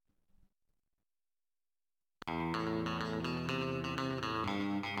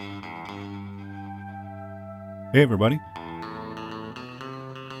Hey everybody.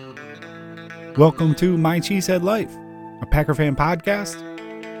 Welcome to My Cheesehead Life, a Packer fan podcast.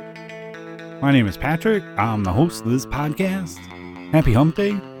 My name is Patrick. I'm the host of this podcast. Happy Hump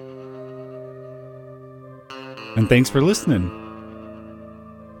Day. And thanks for listening.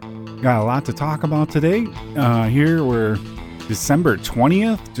 Got a lot to talk about today. Here we're December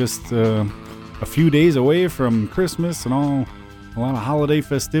 20th, just a few days away from Christmas and a lot of holiday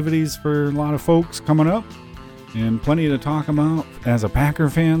festivities for a lot of folks coming up. And plenty to talk about as a Packer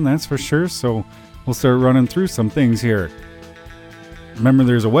fan, that's for sure. So we'll start running through some things here. Remember,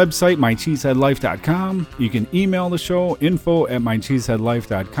 there's a website, mycheeseheadlife.com. You can email the show,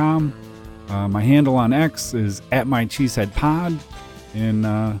 info@mycheeseheadlife.com. My handle on X is @mycheeseheadpod. And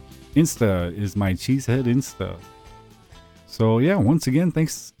Insta is mycheeseheadinsta. So yeah, once again,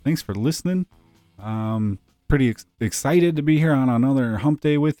 thanks for listening. Pretty excited to be here on another hump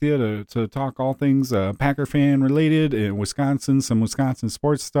day with you to talk all things Packer fan related in Wisconsin, some Wisconsin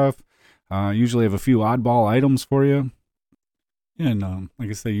sports stuff. Usually have a few oddball items for you. And like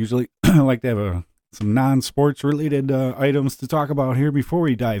I say, usually I like to have some non-sports related items to talk about here before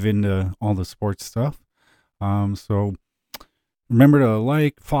we dive into all the sports stuff. So remember to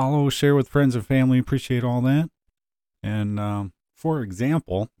like, follow, share with friends and family. Appreciate all that. And for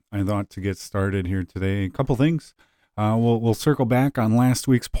example, I thought to get started here today, a couple things. We'll circle back on last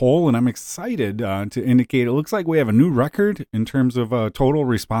week's poll, and I'm excited to indicate it looks like we have a new record in terms of total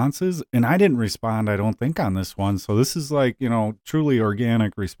responses. And I didn't respond, I don't think, on this one. So this is like, truly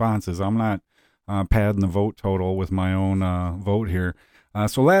organic responses. I'm not padding the vote total with my own vote here.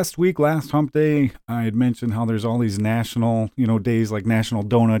 So last hump day, I had mentioned how there's all these national, days like National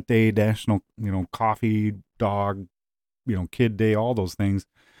Donut Day, National, Coffee Dog, Kid Day, all those things.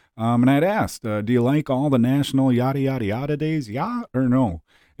 And I'd asked, do you like all the national yada, yada, yada days? Yeah or no?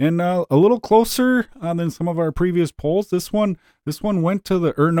 And a little closer than some of our previous polls. This one went to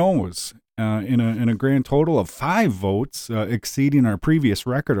the no's in a grand total of 5 votes, exceeding our previous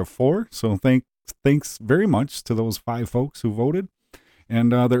record of 4. So thanks very much to those 5 folks who voted.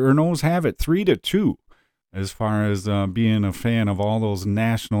 And the no's have it 3-2 as far as being a fan of all those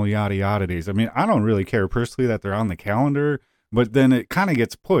national yada, yada days. I mean, I don't really care personally that they're on the calendar. But then it kind of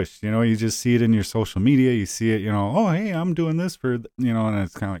gets pushed, you just see it in your social media. You see it, oh, hey, I'm doing this for, and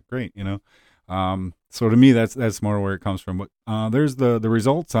it's kind of like, great, So to me, that's more where it comes from. But there's the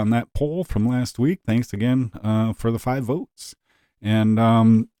results on that poll from last week. Thanks again for the 5 votes.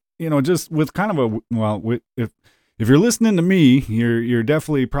 And, just with kind of if you're listening to me, you're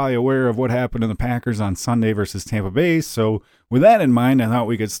definitely probably aware of what happened to the Packers on Sunday versus Tampa Bay. So with that in mind, I thought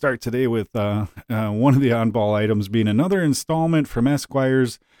we could start today with one of the oddball items being another installment from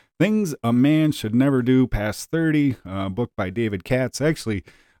Esquire's Things a Man Should Never Do Past 30, book by David Katz. Actually,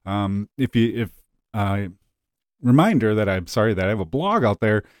 reminder that I have a blog out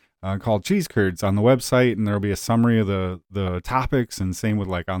there called Cheese Curds on the website, and there'll be a summary of the topics, and same with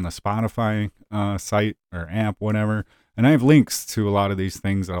like on the Spotify site or app, whatever. And I have links to a lot of these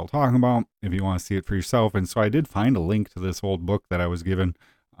things that I'll talk about if you want to see it for yourself. And so I did find a link to this old book that I was given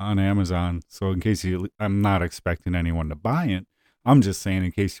on Amazon. So in case I'm not expecting anyone to buy it. I'm just saying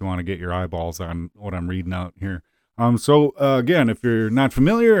in case you want to get your eyeballs on what I'm reading out here. So again, if you're not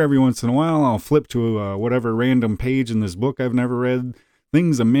familiar, every once in a while I'll flip to whatever random page in this book I've never read,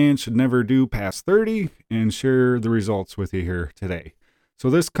 Things a Man Should Never Do Past 30, and share the results with you here today. So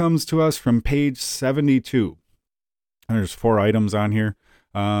this comes to us from page 72. There's 4 items on here.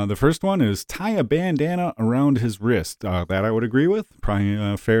 The first one is tie a bandana around his wrist. That I would agree with.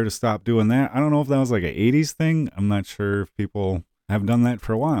 Probably fair to stop doing that. I don't know if that was like an 80s thing. I'm not sure if people have done that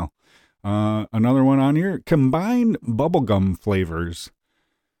for a while. Another one on here, combined bubblegum flavors.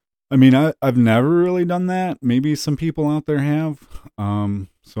 I mean, I've never really done that. Maybe some people out there have.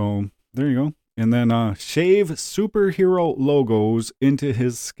 So there you go. And then shave superhero logos into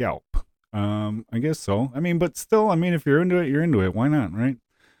his scalp. I guess so. I mean, but still, if you're into it, you're into it. Why not, right?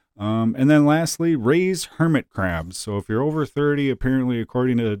 And then lastly, raise hermit crabs. So if you're over 30, apparently,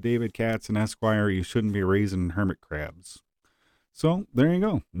 according to David Katz and Esquire, you shouldn't be raising hermit crabs. So there you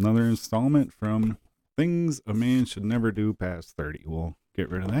go. Another installment from Things a Man Should Never Do Past 30. We'll get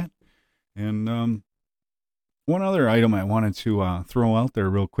rid of that. And one other item I wanted to throw out there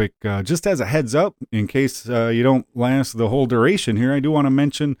real quick, just as a heads up, in case you don't last the whole duration here, I do want to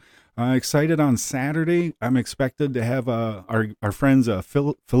mention, excited on Saturday, I'm expected to have our friends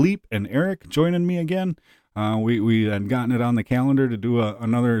Philippe and Eric joining me again. We had gotten it on the calendar to do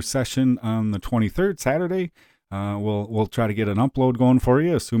another session on the 23rd, Saturday. We'll try to get an upload going for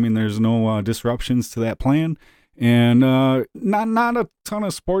you, assuming there's no disruptions to that plan. And not a ton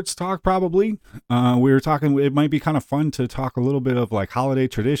of sports talk probably. We were talking. It might be kind of fun to talk a little bit of like holiday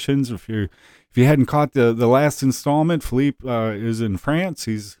traditions. If you hadn't caught the last installment, Philippe is in France.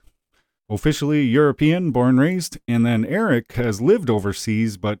 He's officially European, born and raised, and then Eric has lived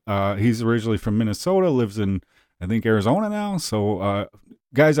overseas, but he's originally from Minnesota, lives in I think Arizona now. So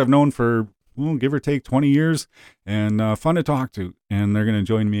guys I've known for give or take 20 years, and fun to talk to. And they're going to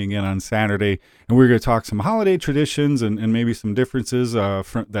join me again on Saturday, and we're going to talk some holiday traditions and maybe some differences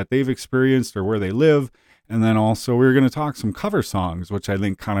that they've experienced or where they live. And then also we're going to talk some cover songs, which I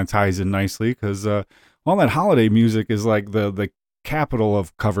think kind of ties in nicely because all that holiday music is like the capital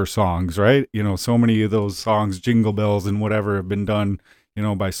of cover songs, right? So many of those songs, Jingle Bells and whatever, have been done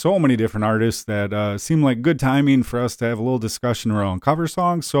by so many different artists that seem like good timing for us to have a little discussion around cover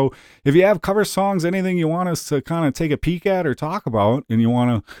songs. So if you have cover songs, anything you want us to kind of take a peek at or talk about, and you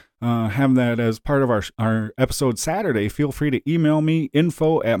want to have that as part of our episode Saturday, feel free to email me,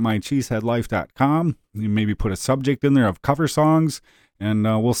 info@mycheeseheadlife.com. You maybe put a subject in there of cover songs, and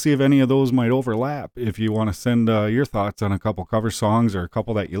we'll see if any of those might overlap. If you want to send your thoughts on a couple cover songs or a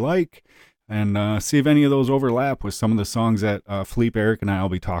couple that you like, and see if any of those overlap with some of the songs that Philippe, Eric, and I will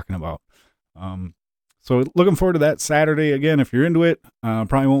be talking about. So looking forward to that Saturday. Again, if you're into it,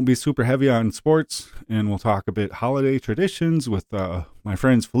 probably won't be super heavy on sports, and we'll talk a bit holiday traditions with my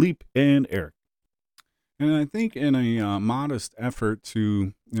friends Philippe and Eric. And I think in a modest effort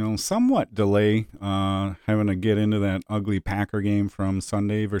to, somewhat delay having to get into that ugly Packer game from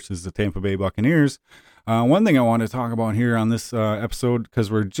Sunday versus the Tampa Bay Buccaneers, one thing I want to talk about here on this episode, because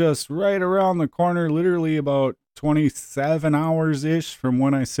we're just right around the corner, literally about 27 hours-ish from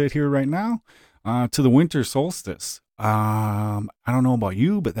when I sit here right now, to the winter solstice. I don't know about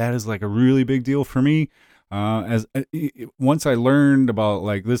you, but that is like a really big deal for me. Once I learned about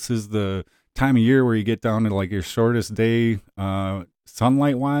like this is the time of year where you get down to like your shortest day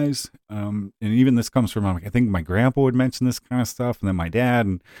sunlight wise, and even this comes from I think my grandpa would mention this kind of stuff, and then my dad,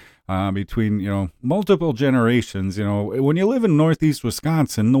 and between multiple generations, when you live in Northeast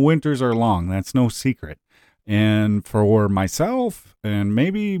Wisconsin, the winters are long. That's no secret. And for myself and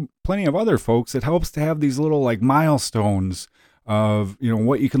maybe plenty of other folks, it helps to have these little like milestones of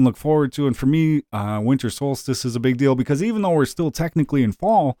what you can look forward to. And for me, winter solstice is a big deal because even though we're still technically in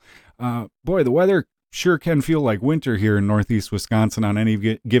fall, boy, the weather sure can feel like winter here in Northeast Wisconsin on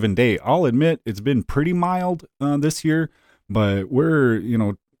any given day. I'll admit it's been pretty mild this year, but we're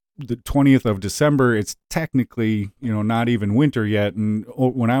the 20th of December. It's technically not even winter yet. And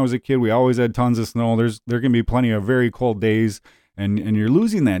when I was a kid, we always had tons of snow. There can be plenty of very cold days, and you're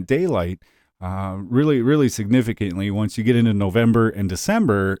losing that daylight really, really significantly once you get into November and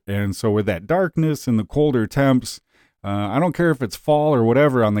December. And so with that darkness and the colder temps, I don't care if it's fall or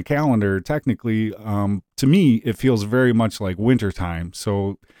whatever on the calendar, technically, to me, it feels very much like winter time.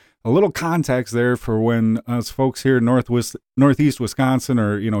 So a little context there for when us folks here in Northeast Wisconsin,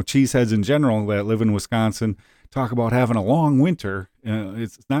 or, cheeseheads in general that live in Wisconsin, talk about having a long winter.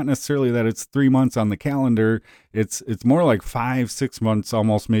 It's not necessarily that it's 3 months on the calendar. It's more like 5-6 months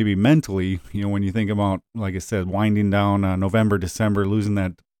almost, maybe mentally, when you think about, like I said, winding down November, December, losing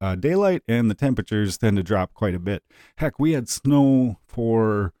that daylight, and the temperatures tend to drop quite a bit. Heck, we had snow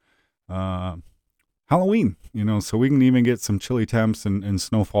for Halloween, so we can even get some chilly temps and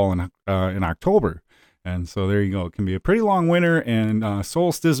snowfall in October. And so there you go. It can be a pretty long winter, and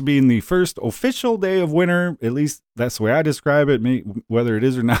solstice being the first official day of winter, at least that's the way I describe it. Whether it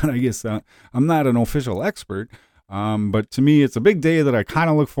is or not, I guess I'm not an official expert, but to me, it's a big day that I kind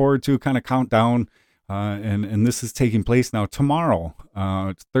of look forward to, kind of count down, and this is taking place now tomorrow.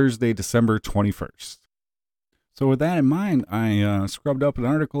 It's Thursday, December 21st. So with that in mind, I scrubbed up an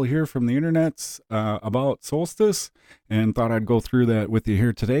article here from the internet about solstice, and thought I'd go through that with you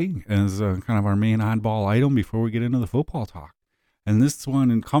here today as kind of our main oddball item before we get into the football talk. And this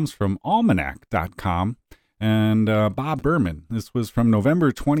one comes from almanac.com and Bob Berman. This was from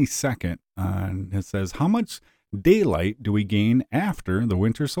November 22nd. And it says, how much daylight do we gain after the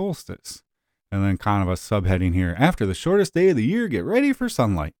winter solstice? And then kind of a subheading here, after the shortest day of the year, get ready for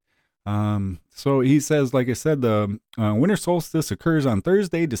sunlight. So he says, like I said, the winter solstice occurs on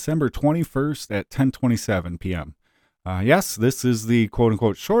Thursday, December 21st at 10:27 p.m. Yes, this is the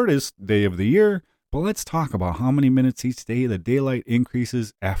quote-unquote shortest day of the year, but let's talk about how many minutes each day the daylight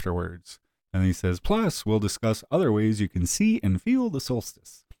increases afterwards. And he says, plus, we'll discuss other ways you can see and feel the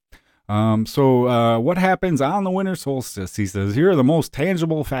solstice. So what happens on the winter solstice? He says, here are the most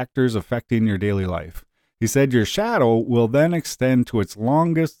tangible factors affecting your daily life. He said your shadow will then extend to its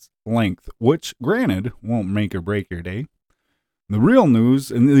longest length, which, granted, won't make or break your day. The real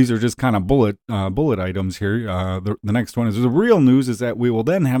news, and these are just kind of bullet items here. The next one is the real news is that we will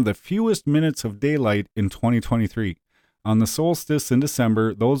then have the fewest minutes of daylight in 2023. On the solstice in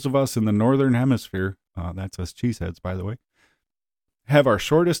December, those of us in the northern hemisphere, that's us cheeseheads, by the way, have our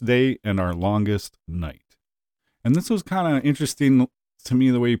shortest day and our longest night. And this was kind of interesting to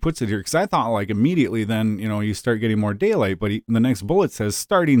me the way he puts it here, because I thought like immediately then, you start getting more daylight, but the next bullet says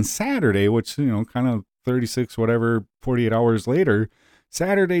starting Saturday, which, kind of 36, whatever, 48 hours later,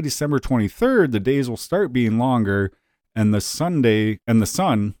 Saturday, December 23rd, the days will start being longer and the sun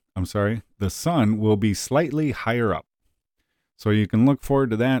will be slightly higher up. So you can look forward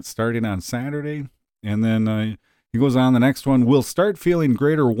to that starting on Saturday. And then he goes on the next one. We'll start feeling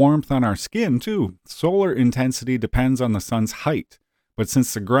greater warmth on our skin too. Solar intensity depends on the sun's height. But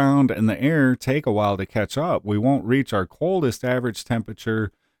since the ground and the air take a while to catch up, we won't reach our coldest average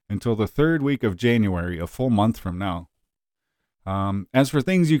temperature until the third week of January, a full month from now. As for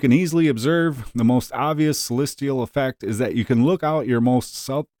things you can easily observe, the most obvious celestial effect is that you can look out your most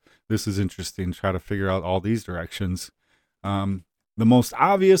This is interesting, try to figure out all these directions. The most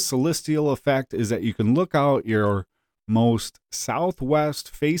obvious celestial effect is that you can look out your most southwest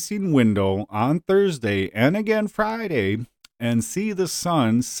facing window on Thursday and again Friday and see the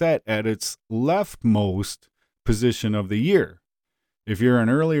sun set at its leftmost position of the year. If you're an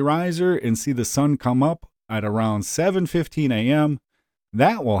early riser and see the sun come up at around 7:15 a.m.,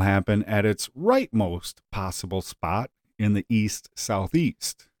 that will happen at its rightmost possible spot in the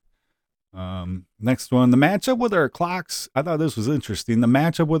east-southeast. Next one, the matchup with our clocks. I thought this was interesting. The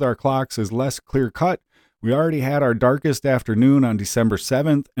matchup with our clocks is less clear-cut. We already had our darkest afternoon on December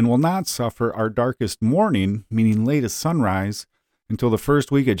 7th and will not suffer our darkest morning, meaning latest sunrise, until the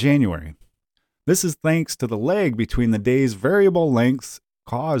first week of January. This is thanks to the lag between the day's variable lengths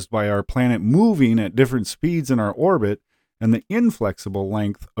caused by our planet moving at different speeds in our orbit and the inflexible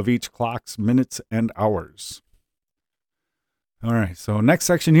length of each clock's minutes and hours. All right, so next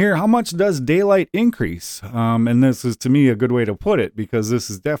section here, how much does daylight increase? And this is, to me, a good way to put it, because this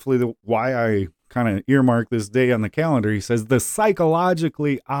is definitely why I kind of earmarked this day on the calendar. He says the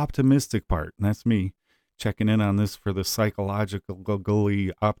psychologically optimistic part, and that's me checking in on this for the psychological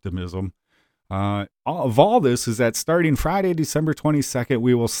optimism. Of all this is that starting Friday, December 22nd,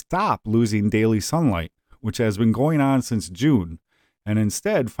 we will stop losing daily sunlight, which has been going on since June, and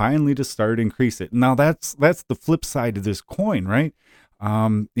instead finally to start increase it. Now that's the flip side of this coin, right?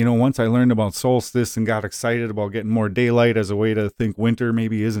 Once I learned about solstice and got excited about getting more daylight as a way to think winter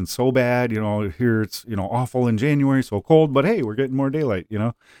maybe isn't so bad. Here it's, awful in January, so cold, but hey, we're getting more daylight,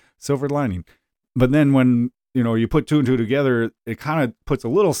 silver lining. But then when you put two and two together, it kind of puts a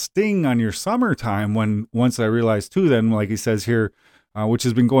little sting on your summertime once I realized too, then like he says here, which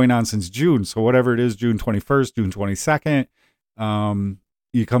has been going on since June. So whatever it is, June 21st, June 22nd,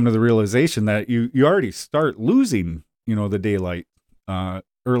 you come to the realization that you already start losing, the daylight,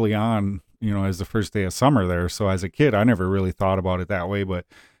 early on, as the first day of summer there. So as a kid, I never really thought about it that way, but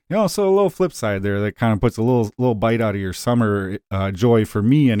so a little flip side there that kind of puts a little bite out of your summer, joy for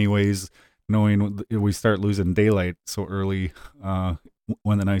me anyways, knowing we start losing daylight so early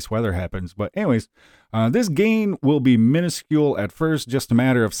when the nice weather happens. But anyways, this gain will be minuscule at first, just a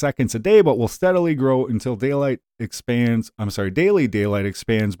matter of seconds a day, but will steadily grow until daily daylight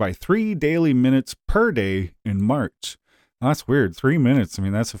expands by 3 daily minutes per day in March. Now, that's weird. 3 minutes. I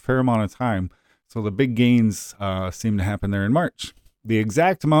mean, that's a fair amount of time. So the big gains seem to happen there in March. The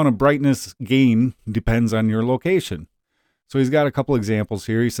exact amount of brightness gain depends on your location. So he's got a couple examples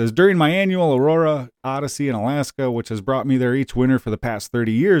here. He says, during my annual Aurora Odyssey in Alaska, which has brought me there each winter for the past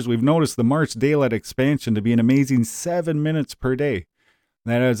 30 years, we've noticed the March daylight expansion to be an amazing 7 minutes per day.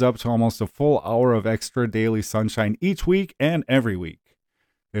 That adds up to almost a full hour of extra daily sunshine each week and every week.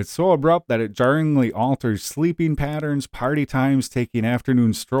 It's so abrupt that it jarringly alters sleeping patterns, party times, taking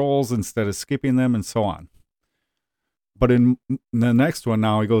afternoon strolls instead of skipping them, and so on. But in the next one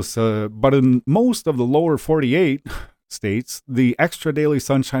now, he goes, but in most of the lower 48 states, the extra daily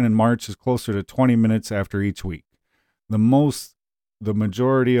sunshine in March is closer to 20 minutes after each week. The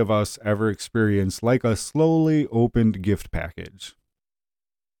majority of us ever experience like a slowly opened gift package.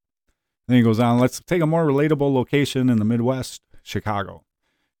 Then he goes on, let's take a more relatable location in the Midwest, Chicago.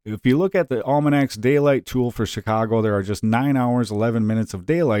 If you look at the Almanac's daylight tool for Chicago, there are just 9 hours, 11 minutes of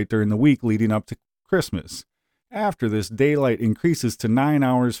daylight during the week leading up to Christmas. After this, daylight increases to 9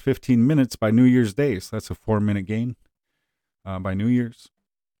 hours, 15 minutes by New Year's Day. So that's a 4-minute gain by New Year's.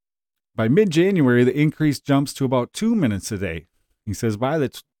 By mid-January, the increase jumps to about 2 minutes a day. He says by the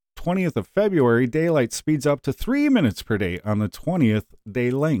 20th of February, daylight speeds up to 3 minutes per day on the 20th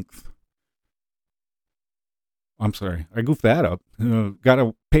day length. I'm sorry, I goofed that up. Got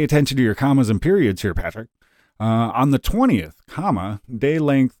to pay attention to your commas and periods here, Patrick. On the 20th, day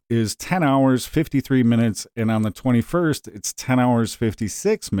length is 10 hours, 53 minutes. And on the 21st, it's 10 hours,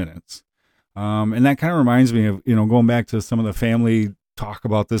 56 minutes. And that kind of reminds me of, going back to some of the family talk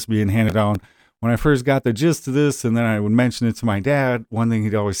about this being handed down. When I first got the gist of this, and then I would mention it to my dad, one thing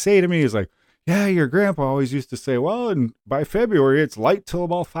he'd always say to me is like, yeah, your grandpa always used to say, well, and by February, it's light till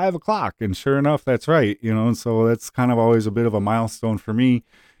about 5 o'clock. And sure enough, that's right. And so that's kind of always a bit of a milestone for me,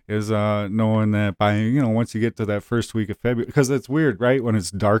 is knowing that by, once you get to that first week of February, because it's weird, right? When it's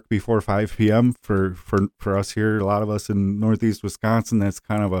dark before 5 p.m. for us here, a lot of us in Northeast Wisconsin, that's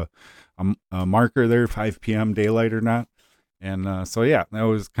kind of a marker there, 5 p.m. daylight or not. And so, yeah, that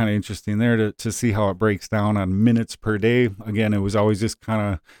was kind of interesting there to see how it breaks down on minutes per day. Again, it was always just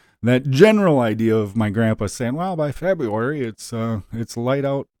kind of that general idea of my grandpa saying, well, by February, it's light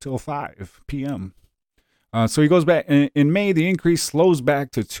out till 5 p.m. So he goes back. In May, the increase slows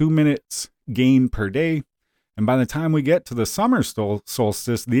back to 2 minutes gain per day. And by the time we get to the summer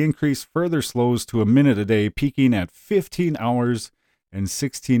solstice, the increase further slows to a minute a day, peaking at 15 hours and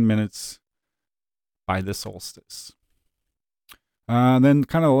 16 minutes by the solstice. Then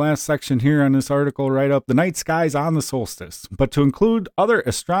kind of the last section here on this article, right up, the night skies on the solstice. But to include other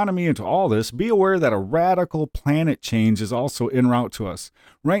astronomy into all this, be aware that a radical planet change is also en route to us.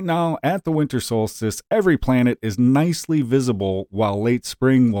 Right now, at the winter solstice, every planet is nicely visible, while late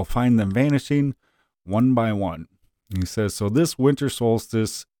spring will find them vanishing one by one. He says, so this winter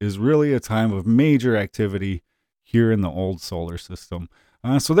solstice is really a time of major activity here in the old solar system.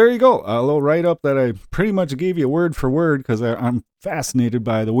 So there you go, a little write-up that I pretty much gave you word for word, because I'm fascinated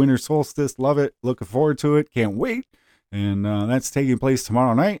by the winter solstice. Love it. Looking forward to it. Can't wait. And that's taking place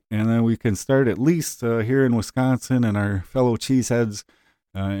tomorrow night. And then we can start at least here in Wisconsin and our fellow cheeseheads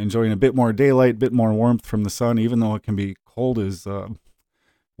enjoying a bit more daylight, a bit more warmth from the sun, even though it can be cold as,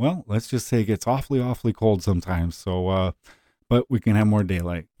 well, let's just say it gets awfully, awfully cold sometimes. So, but we can have more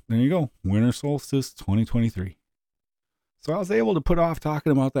daylight. There you go. Winter solstice 2023. So I was able to put off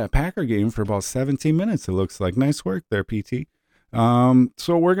talking about that Packer game for about 17 minutes, it looks like. Nice work there, PT.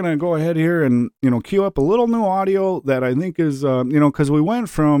 So we're going to go ahead here and, queue up a little new audio that I think is, because we went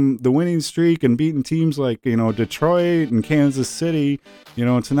from the winning streak and beating teams like, Detroit and Kansas City,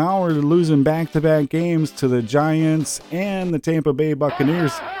 to now we're losing back-to-back games to the Giants and the Tampa Bay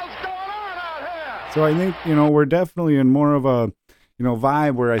Buccaneers. So I think, we're definitely in more of a,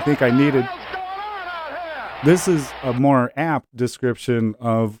 vibe where I think I needed... This is a more apt description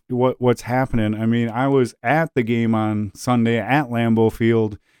of what's happening. I mean, I was at the game on Sunday at Lambeau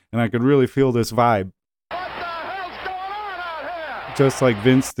Field, and I could really feel this vibe. What the hell's going on out here? Just like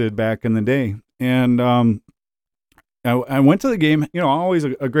Vince did back in the day. And I went to the game, always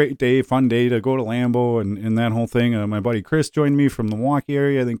a great day, fun day to go to Lambeau and that whole thing. My buddy Chris joined me from the Milwaukee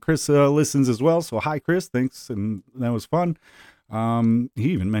area. I think Chris listens as well. So hi, Chris. Thanks. And that was fun.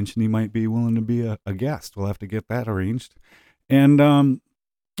 He even mentioned he might be willing to be a guest. We'll have to get that arranged. And,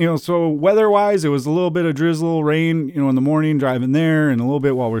 so weather-wise, it was a little bit of drizzle, rain, in the morning driving there, and a little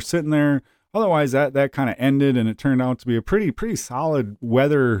bit while we're sitting there. Otherwise, that kind of ended, and it turned out to be a pretty solid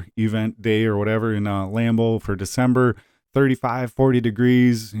weather event day or whatever in Lambeau for December. 35, 40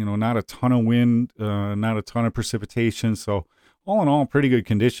 degrees, not a ton of wind, not a ton of precipitation. So all in all, pretty good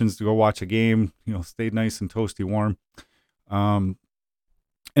conditions to go watch a game, stayed nice and toasty warm. And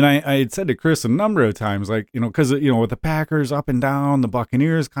I had said to Chris a number of times, like, because, with the Packers up and down, the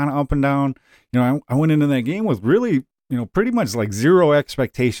Buccaneers kind of up and down, I went into that game with really, pretty much like zero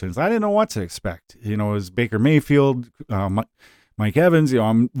expectations. I didn't know what to expect. It was Baker Mayfield, Mike Evans.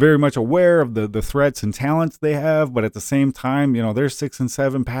 I'm very much aware of the threats and talents they have, but at the same time, they're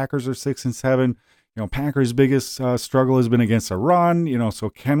 6-7, Packers are 6-7. Packers' biggest struggle has been against a run, so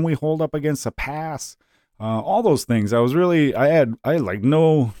can we hold up against a pass? All those things. I had like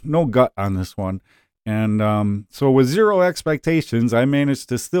no gut on this one. And so with zero expectations, I managed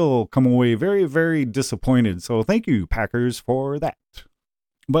to still come away very, very disappointed. So thank you, Packers, for that.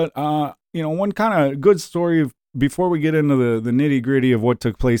 But, one kind of good story before we get into the nitty gritty of what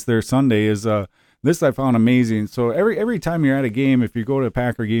took place there Sunday is this I found amazing. So every time you're at a game, if you go to a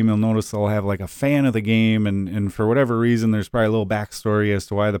Packer game, you'll notice they'll have like a fan of the game. And for whatever reason, there's probably a little backstory as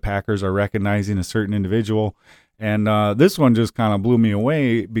to why the Packers are recognizing a certain individual. And this one just kind of blew me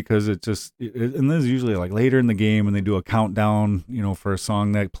away because and this is usually like later in the game when they do a countdown, for a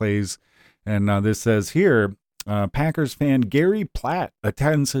song that plays. And this says here, Packers fan Gary Platt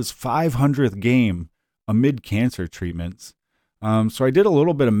attends his 500th game amid cancer treatments. So I did a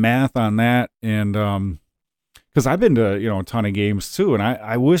little bit of math on that, and because I've been to a ton of games too, and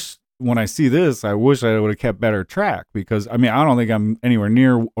I wish when I see this, I wish I would have kept better track, because I mean, I don't think I'm anywhere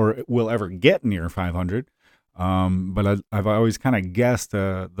near or will ever get near 500. But I've always kind of guessed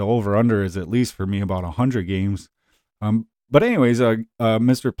the over under is at least for me about 100 games. But anyways,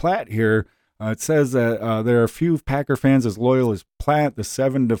 Mr. Platt here, it says that there are few Packer fans as loyal as Platt. The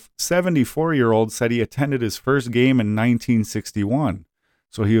 74-year-old said he attended his first game in 1961.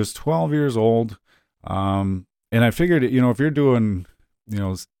 So he was 12 years old. And I figured, if you're doing,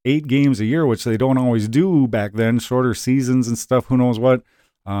 8 games a year, which they don't always do back then, shorter seasons and stuff, who knows what,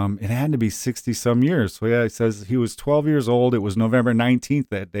 it had to be 60 some years. So yeah, it says he was 12 years old. It was November 19th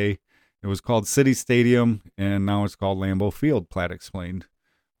that day. It was called City Stadium, and now it's called Lambeau Field, Platt explained.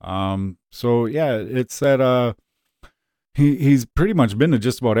 So yeah, it said he's pretty much been to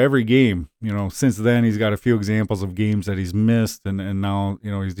just about every game. Since then he's got a few examples of games that he's missed, and now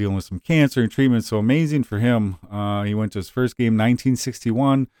he's dealing with some cancer and treatment. So amazing for him. He went to his first game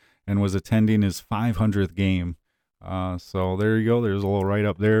 1961 and was attending his 500th game. So there you go. There's a little write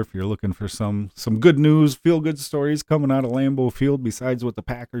up there if you're looking for some good news, feel good stories coming out of Lambeau Field besides what the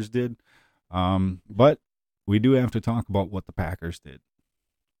Packers did. But we do have to talk about what the Packers did.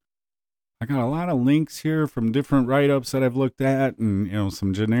 I got a lot of links here from different write-ups that I've looked at, and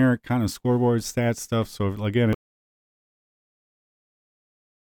some generic kind of scoreboard stats stuff. So again,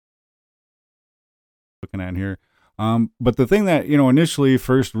 looking at here. But the thing that initially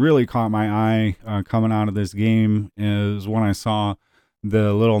first really caught my eye coming out of this game is when I saw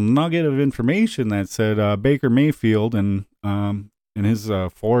the little nugget of information that said Baker Mayfield and in his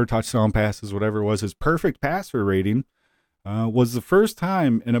 4 touchdown passes, whatever it was, his perfect passer rating was the first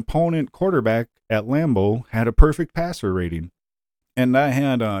time an opponent quarterback at Lambeau had a perfect passer rating. And I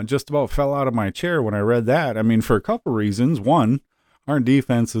had just about fell out of my chair when I read that. I mean, for a couple reasons. One, our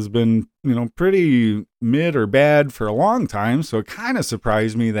defense has been, pretty mid or bad for a long time, so it kind of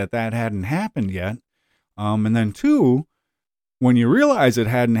surprised me that hadn't happened yet. And then 2, when you realize it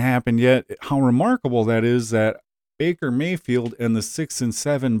hadn't happened yet, how remarkable that is that Baker Mayfield and the 6 and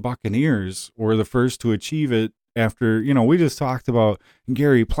 7 Buccaneers were the first to achieve it after, we just talked about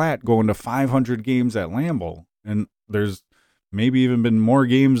Gary Platt going to 500 games at Lambeau, and there's maybe even been more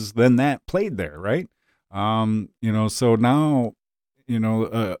games than that played there, right? So now,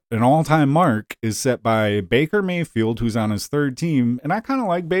 an all-time mark is set by Baker Mayfield, who's on his 3rd team. And I kind of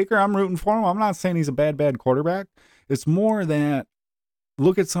like Baker. I'm rooting for him. I'm not saying he's a bad quarterback. It's more that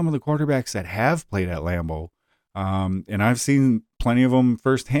look at some of the quarterbacks that have played at Lambeau. And I've seen plenty of them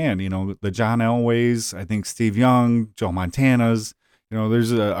firsthand, the John Elways, I think Steve Young, Joe Montana's,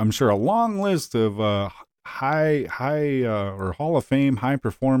 there's I'm sure a long list of high or Hall of Fame high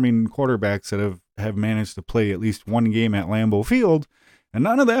performing quarterbacks that have managed to play at least one game at Lambeau Field, and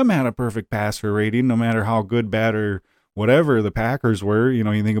none of them had a perfect passer rating, no matter how good, bad, or whatever the Packers were. You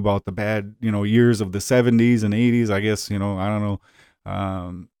think about the bad, years of the 70s and 80s, I guess, I don't know.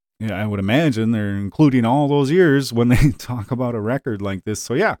 I would imagine they're including all those years when they talk about a record like this.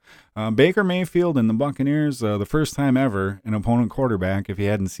 So yeah, Baker Mayfield and the Buccaneers, the first time ever an opponent quarterback, if you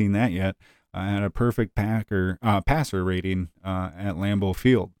hadn't seen that yet, had a perfect passer rating at Lambeau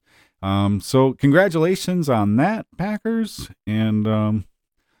Field. So congratulations on that, Packers. And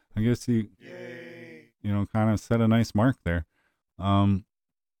I guess you kind of set a nice mark there.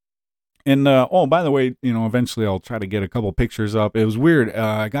 And by the way, eventually I'll try to get a couple pictures up. It was weird.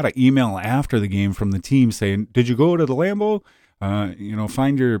 I got an email after the game from the team saying, "Did you go to the Lambeau?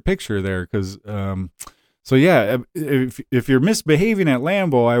 Find your picture there." Because so yeah, if you're misbehaving at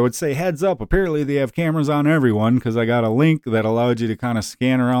Lambeau, I would say heads up. Apparently they have cameras on everyone, because I got a link that allowed you to kind of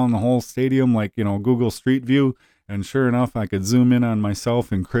scan around the whole stadium like, Google Street View. And sure enough, I could zoom in on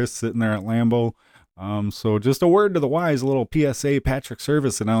myself and Chris sitting there at Lambeau. So just a word to the wise, a little PSA Patrick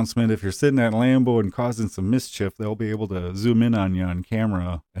Service announcement. If you're sitting at Lambeau and causing some mischief, they'll be able to zoom in on you on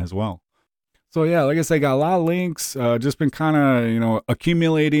camera as well. So yeah, like I said, got a lot of links. Just been kind of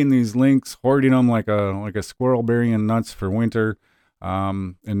accumulating these links, hoarding them like a squirrel burying nuts for winter.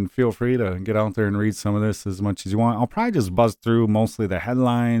 And feel free to get out there and read some of this as much as you want. I'll probably just buzz through mostly the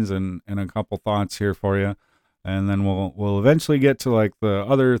headlines and a couple thoughts here for you, and then we'll eventually get to like the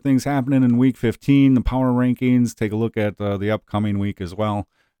other things happening in Week 15, the power rankings. Take a look at the upcoming week as well,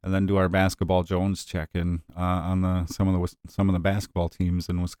 and then do our basketball Jones check-in on some of the basketball teams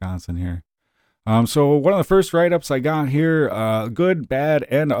in Wisconsin here. So one of the first write-ups I got here, good, bad,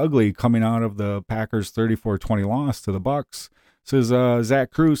 and ugly, coming out of the Packers' 34-20 loss to the Bucks. This is Zach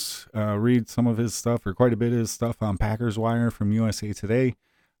Cruz. Read some of his stuff, or quite a bit of his stuff, on Packers Wire from USA Today.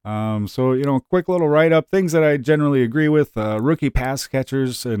 So quick little write-up. Things that I generally agree with. Rookie pass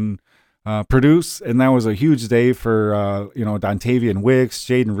catchers and produce, and that was a huge day for Dontavian Wicks,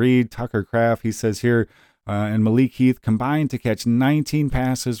 Jaden Reed, Tucker Kraft. He says here, and Malik Heath combined to catch 19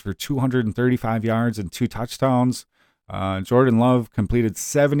 passes for 235 yards and 2 touchdowns. Jordan Love completed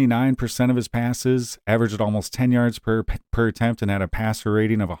 79% of his passes, averaged almost 10 yards per attempt, and had a passer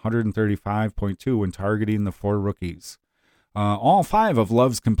rating of 135.2 when targeting the 4 rookies. All 5 of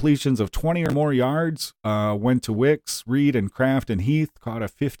Love's completions of 20 or more yards went to Wicks, Reed, and Kraft, and Heath caught a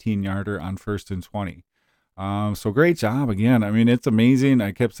 15-yarder on 1st and 20. So great job again. I mean, it's amazing.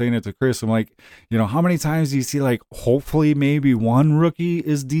 I kept saying it to Chris. I'm like, how many times do you see, like, hopefully maybe one rookie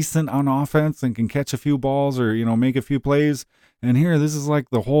is decent on offense and can catch a few balls or, make a few plays. And here, this is like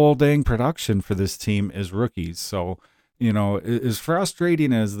the whole dang production for this team is rookies. So, as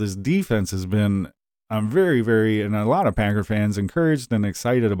frustrating as this defense has been, I'm very, very, and a lot of Packer fans encouraged and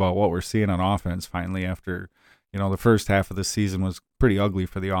excited about what we're seeing on offense finally after, the first half of the season was pretty ugly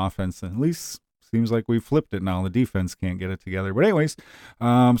for the offense. And at least seems like we flipped it now. The defense can't get it together. But anyways,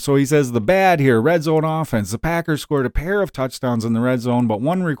 so he says the bad here, red zone offense. The Packers scored a pair of touchdowns in the red zone, but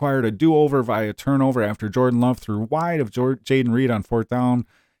one required a do-over via turnover after Jordan Love threw wide of Jaden Reed on 4th down.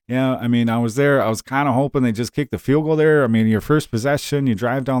 Yeah, I mean, I was there. I was kind of hoping they just kicked the field goal there. I mean, your first possession, you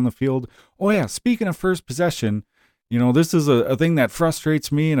drive down the field. Oh, yeah, speaking of first possession, this is a thing that frustrates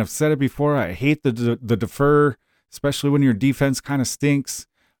me, and I've said it before. I hate the defer, especially when your defense kind of stinks.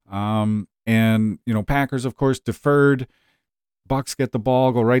 And, Packers, of course, deferred. Bucks get the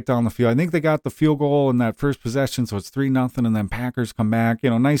ball, go right down the field. I think they got the field goal in that first possession, so it's 3-0, and then Packers come back.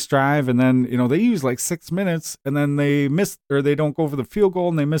 Nice drive, and then, they use like 6 minutes, and then they miss, or they don't go for the field goal,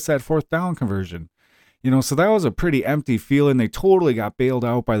 and they miss that 4th down conversion. So that was a pretty empty feeling. They totally got bailed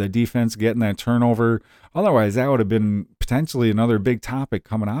out by the defense getting that turnover. Otherwise, that would have been potentially another big topic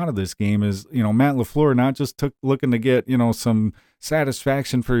coming out of this game is, Matt LaFleur not just looking to get, some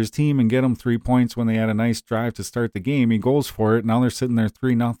satisfaction for his team and get them 3 points when they had a nice drive to start the game. He goes for it. Now they're sitting there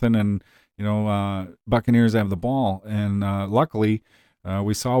 3-0 and, Buccaneers have the ball. And luckily,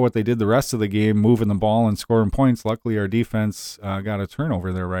 we saw what they did the rest of the game, moving the ball and scoring points. Luckily, our defense got a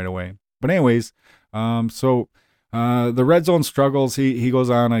turnover there right away. But anyways, so the red zone struggles, he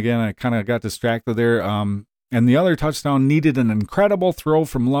goes on again. I kind of got distracted there. And the other touchdown needed an incredible throw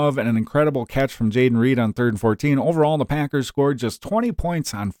from Love and an incredible catch from Jaden Reed on 3rd and 14. Overall, the Packers scored just 20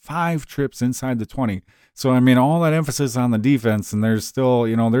 points on 5 trips inside the 20. So, I mean, all that emphasis on the defense, and there's still,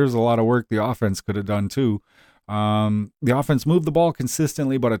 there's a lot of work the offense could have done too. The offense moved the ball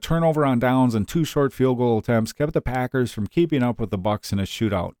consistently, but a turnover on downs and 2 short field goal attempts kept the Packers from keeping up with the Bucs in a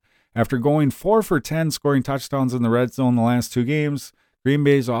shootout. After going 4 for 10 scoring touchdowns in the red zone the last 2 games, Green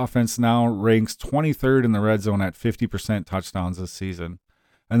Bay's offense now ranks 23rd in the red zone at 50% touchdowns this season.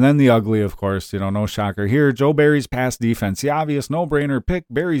 And then the ugly, of course, no shocker here. Joe Barry's pass defense. The obvious no-brainer pick.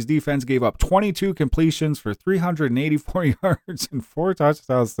 Barry's defense gave up 22 completions for 384 yards and 4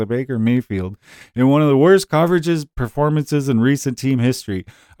 touchdowns to Baker Mayfield in one of the worst performances in recent team history.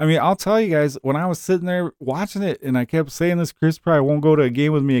 I mean, I'll tell you guys, when I was sitting there watching it, and I kept saying this, Chris probably won't go to a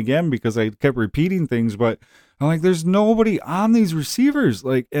game with me again because I kept repeating things, but I'm like, there's nobody on these receivers.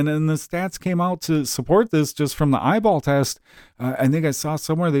 Like, and then the stats came out to support this just from the eyeball test. I think I saw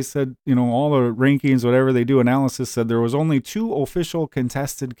somewhere they said, all the rankings, whatever they do, analysis said there was only 2 official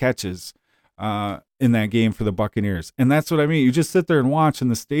contested catches in that game for the Buccaneers. And that's what I mean. You just sit there and watch in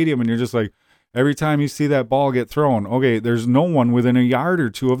the stadium and you're just like, every time you see that ball get thrown, okay, there's no one within a yard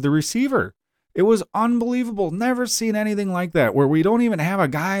or 2 of the receiver. It was unbelievable. Never seen anything like that where we don't even have a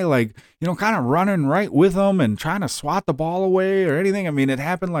guy like, kind of running right with them and trying to swat the ball away or anything. I mean, it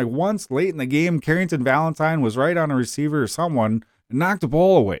happened like once late in the game. Carrington Valentine was right on a receiver or someone and knocked the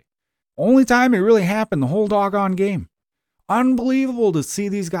ball away. Only time it really happened the whole doggone game. Unbelievable to see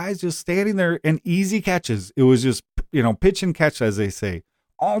these guys just standing there and easy catches. It was just, pitch and catch, as they say,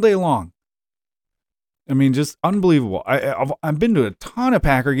 all day long. I mean, just unbelievable. I've been to a ton of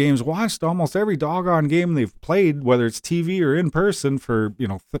Packer games, watched almost every doggone game they've played, whether it's TV or in person for,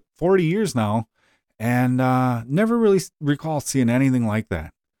 40 years now, and never really recall seeing anything like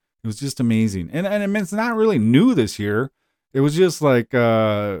that. It was just amazing. And I mean, it's not really new this year. It was just like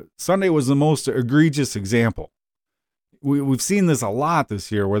Sunday was the most egregious example. We've seen this a lot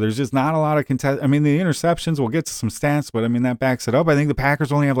this year where there's just not a lot of contest. I mean, the interceptions, we'll get to some stats, but I mean, that backs it up. I think the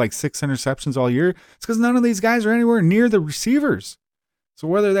Packers only have like 6 interceptions all year. It's because none of these guys are anywhere near the receivers. So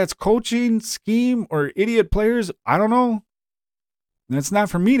whether that's coaching, scheme, or idiot players, I don't know. That's not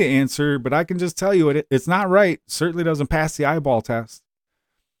for me to answer, but I can just tell you it's not right. Certainly doesn't pass the eyeball test.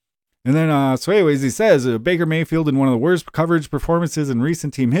 And then, so anyways, he says, Baker Mayfield in one of the worst coverage performances in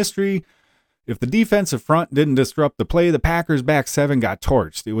recent team history. If the defensive front didn't disrupt the play, the Packers' back seven got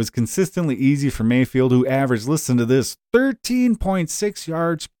torched. It was consistently easy for Mayfield, who averaged, listen to this, 13.6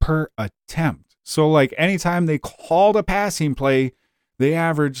 yards per attempt. So, like, anytime they called a passing play, they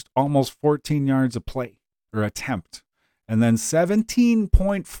averaged almost 14 yards a play or attempt. And then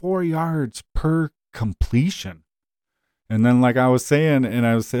 17.4 yards per completion. And then, like I was saying, and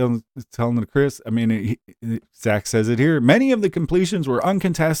I was telling to Chris, I mean, Zach says it here. Many of the completions were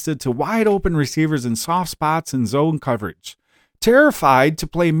uncontested to wide open receivers in soft spots and zone coverage. Terrified to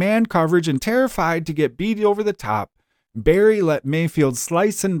play man coverage and terrified to get beat over the top, Barry let Mayfield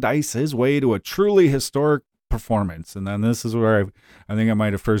slice and dice his way to a truly historic performance. And then this is where I think I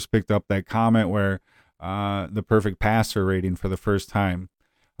might have first picked up that comment where the perfect passer rating for the first time.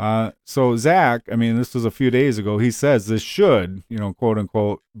 So Zach, I mean, this was a few days ago. He says this should, quote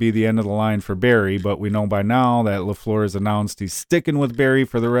unquote, be the end of the line for Barry. But we know by now that LaFleur has announced he's sticking with Barry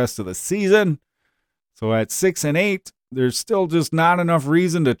for the rest of the season. So at 6-8, there's still just not enough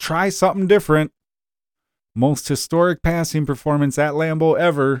reason to try something different. Most historic passing performance at Lambeau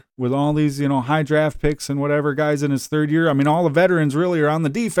ever, with all these, high draft picks and whatever guys in his third year. I mean, all the veterans really are on the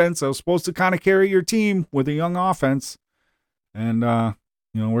defense. So supposed to kind of carry your team with a young offense. And,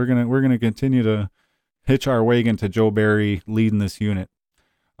 we're gonna continue to hitch our wagon to Joe Barry leading this unit.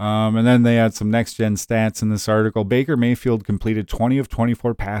 And then they had some next-gen stats in this article. Baker Mayfield completed 20 of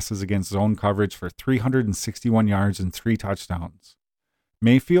 24 passes against zone coverage for 361 yards and 3 touchdowns.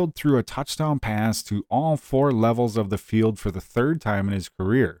 Mayfield threw a touchdown pass to all 4 levels of the field for the third time in his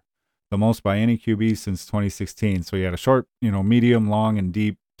career, the most by any QB since 2016. So he had a short, medium, long, and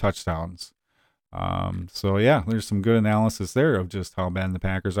deep touchdowns. So yeah, there's some good analysis there of just how bad the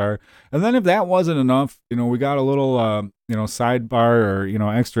Packers are. And then if that wasn't enough, we got a little, sidebar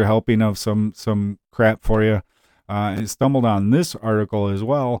or, extra helping of some crap for you. I stumbled on this article as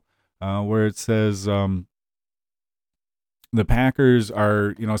well, where it says, the Packers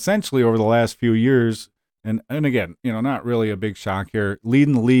are, essentially over the last few years, and again, not really a big shock here,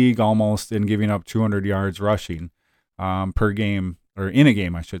 leading the league almost in giving up 200 yards rushing, per game, or in a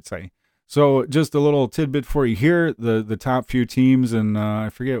game, I should say. So just a little tidbit for you here, the top few teams, and I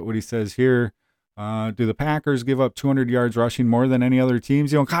forget what he says here. Do the Packers give up 200 yards rushing more than any other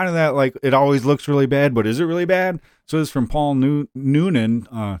teams? Kind of that, like, it always looks really bad, but is it really bad? So this is from Paul Noonan,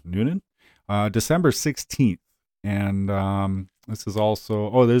 December 16th. And this is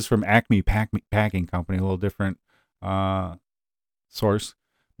also, this is from Acme Packing Company, a little different source.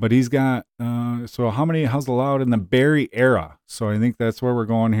 But he's got, so how's allowed in the Barry era? So I think that's where we're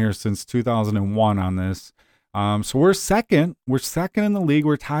going here since 2001 on this. So we're second. We're second in the league.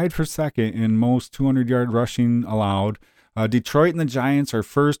 We're tied for second in most 200-yard rushing allowed. Detroit and the Giants are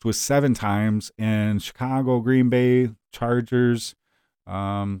first with 7 times. And Chicago, Green Bay, Chargers,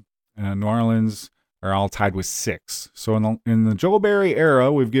 and New Orleans are all tied with 6. So in the Joe Barry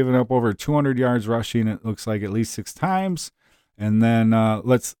era, we've given up over 200 yards rushing, it looks like, at least 6 times. And then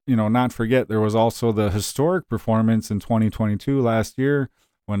let's, not forget there was also the historic performance in 2022 last year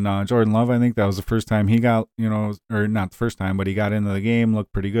when Jordan Love, I think that was the first time he got, or not the first time, but he got into the game,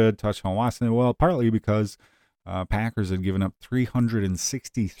 looked pretty good, touched on Watson. Well, partly because Packers had given up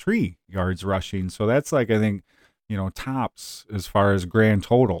 363 yards rushing. So that's like, I think, tops as far as grand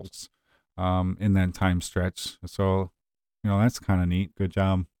totals in that time stretch. So, that's kind of neat. Good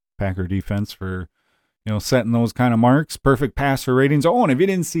job, Packer defense, for setting those kind of marks. Perfect passer ratings. Oh, and if you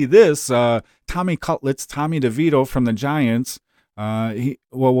didn't see this, Tommy Cutlets, Tommy DeVito from the Giants,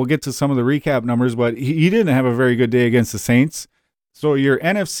 we'll get to some of the recap numbers, but he didn't have a very good day against the Saints. So your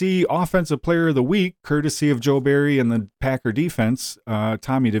NFC Offensive Player of the Week, courtesy of Joe Barry and the Packer defense,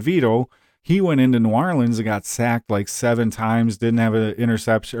 Tommy DeVito, he went into New Orleans and got sacked like 7 times, didn't have an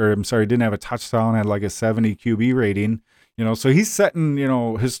interception, didn't have a touchdown, had like a 70 QB rating. So he's setting,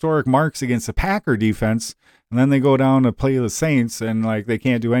 historic marks against the Packer defense, and then they go down to play the Saints, and like they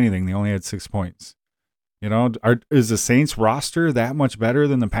can't do anything. They only had 6 points. Is the Saints roster that much better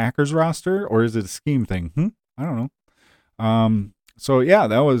than the Packers roster, or is it a scheme thing? I don't know. So yeah,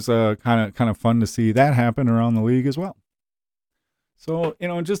 that was kind of fun to see that happen around the league as well. So,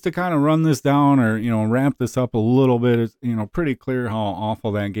 just to kind of run this down or, wrap this up a little bit, it's, pretty clear how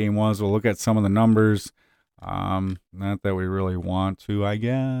awful that game was. We'll look at some of the numbers. Not that we really want to, I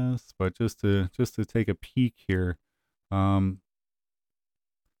guess, but just to take a peek here. Trying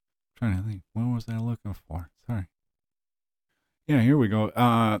to think, what was I looking for? Sorry. Yeah, here we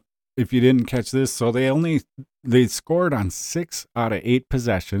go. If you didn't catch this, so they scored on 6 out of 8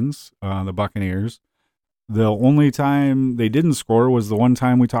 possessions, the Buccaneers. The only time they didn't score was the one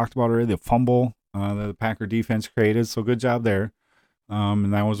time we talked about already, the fumble that the Packer defense created. So good job there.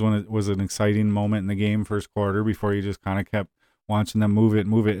 And that was when it was an exciting moment in the game, first quarter, before you just kind of kept watching them move it.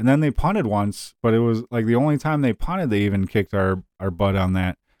 And then they punted once, but it was like the only time they punted, they even kicked our butt on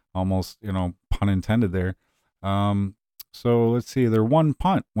that, almost, pun intended there. So let's see, their one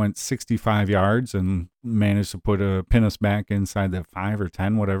punt went 65 yards and managed to pin us back inside the 5 or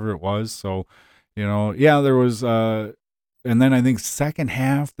 10, whatever it was. So, there was, and then I think second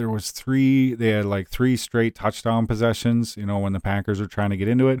half, they had like 3 straight touchdown possessions, when the Packers were trying to get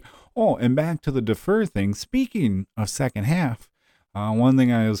into it. Oh, and back to the defer thing. Speaking of second half, one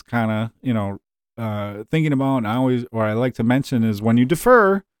thing I was kind of, thinking about, and I like to mention is when you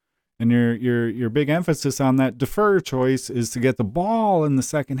defer, and your big emphasis on that defer choice is to get the ball in the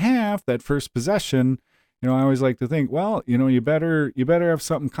second half, that first possession. I always like to think, well, you better have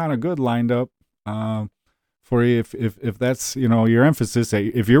something kind of good lined up for you if that's your emphasis.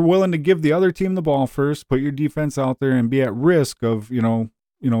 If you're willing to give the other team the ball first, put your defense out there and be at risk of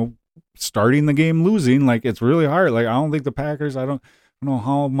starting the game losing. Like, it's really hard. Like, I don't think the Packers, I don't know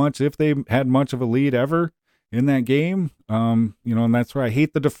how much, if they had much of a lead ever in that game, and that's where I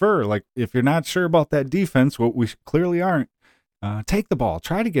hate the defer. Like, if you're not sure about that defense, what we clearly aren't, take the ball,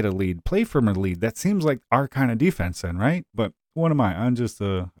 try to get a lead, play from a lead. That seems like our kind of defense then, right? But what am I? I'm just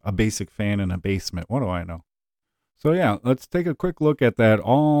a basic fan in a basement. What do I know? So yeah, let's take a quick look at that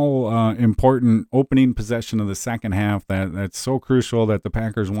all important opening possession of the second half. That's so crucial that the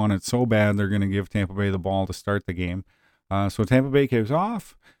Packers want it so bad they're going to give Tampa Bay the ball to start the game. So Tampa Bay kicks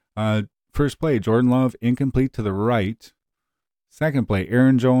off. First play, Jordan Love incomplete to the right. Second play,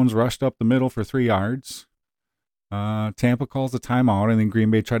 Aaron Jones rushed up the middle for 3 yards. Tampa calls a timeout. I think Green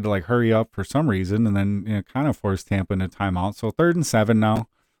Bay tried to hurry up for some reason, and then kind of forced Tampa into timeout. So 3rd and 7 now.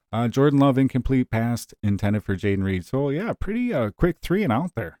 Jordan Love incomplete pass intended for Jaden Reed. So yeah, pretty quick 3 and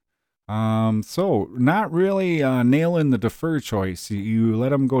out there. So not really nailing the defer choice. You let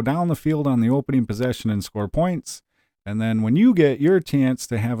them go down the field on the opening possession and score points. And then when you get your chance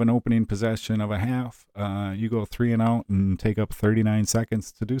to have an opening possession of a half, you go 3 and out and take up 39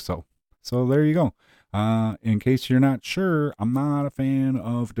 seconds to do so. So there you go. In case you're not sure, I'm not a fan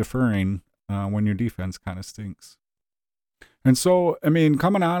of deferring when your defense kind of stinks. And so,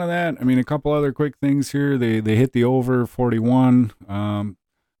 coming out of that, a couple other quick things here. They hit the over 41.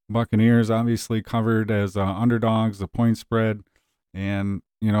 Buccaneers obviously covered as underdogs, the point spread. And,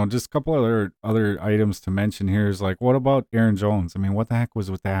 just a couple other items to mention here is what about Aaron Jones? What the heck was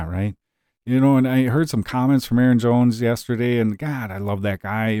with that, right? And I heard some comments from Aaron Jones yesterday, and God, I love that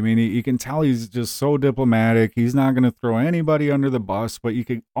guy. You can tell he's just so diplomatic. He's not going to throw anybody under the bus, but you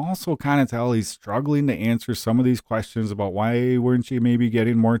can also kind of tell he's struggling to answer some of these questions about why weren't you maybe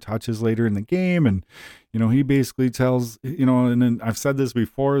getting more touches later in the game. And, he basically tells, and then I've said this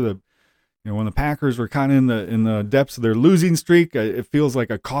before, when the Packers were kind of in the depths of their losing streak, it feels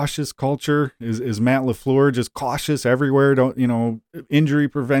like a cautious culture. Is Matt LaFleur just cautious everywhere? Injury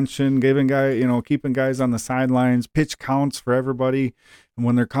prevention, keeping guys on the sidelines, pitch counts for everybody, and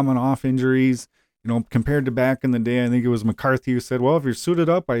when they're coming off injuries, compared to back in the day, I think it was McCarthy who said, "Well, if you're suited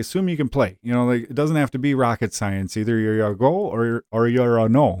up, I assume you can play." It doesn't have to be rocket science. Either you're a go or you're a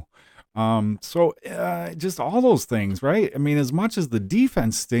no. So just all those things, right? As much as the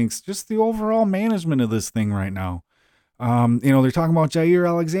defense stinks, just the overall management of this thing right now. They're talking about Jair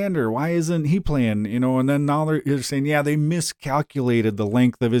Alexander. Why isn't he playing? And then now they're saying, yeah, they miscalculated the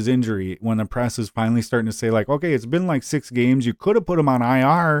length of his injury when the press is finally starting to say okay, it's been 6 games. You could have put him on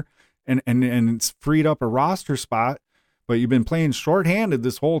IR and it's freed up a roster spot, but you've been playing shorthanded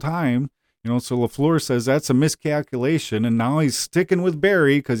this whole time. So LaFleur says that's a miscalculation, and now he's sticking with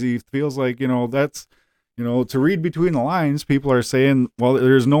Barry because he feels that's, to read between the lines, people are saying, well,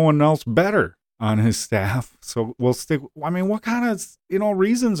 there's no one else better on his staff, so we'll stick. What kind of,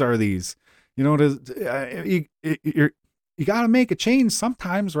 reasons are these? You got to make a change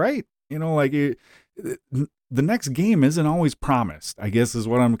sometimes, right? The next game isn't always promised, I guess, is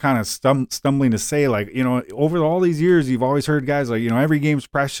what I'm kind of stumbling to say. Over all these years, you've always heard guys every game's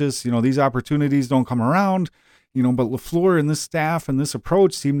precious. These opportunities don't come around, but LaFleur and this staff and this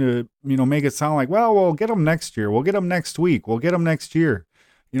approach seem to, make it sound like, well, we'll get them next year. We'll get them next week. We'll get them next year.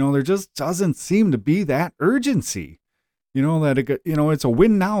 There just doesn't seem to be that urgency, that it's a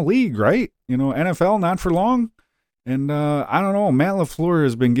win now league, right? NFL, not for long. And I don't know, Matt LaFleur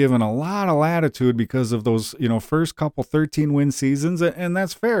has been given a lot of latitude because of those, first couple 13-win seasons, and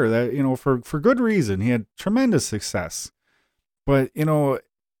that's fair. That for good reason, he had tremendous success. But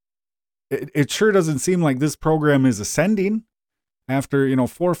it sure doesn't seem like this program is ascending after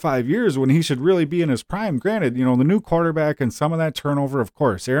 4 or 5 years when he should really be in his prime. Granted, the new quarterback and some of that turnover, of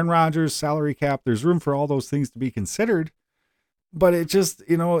course, Aaron Rodgers, salary cap, there's room for all those things to be considered. But it just,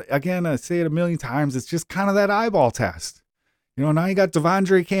 again, I say it a million times, it's just kind of that eyeball test. Now you got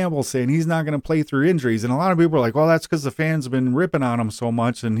Devondre Campbell saying he's not going to play through injuries. And a lot of people are like, well, that's because the fans have been ripping on him so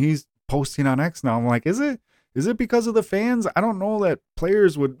much and he's posting on X now. I'm like, is it? Is it because of the fans? I don't know that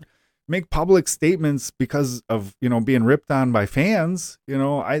players would make public statements because of, being ripped on by fans.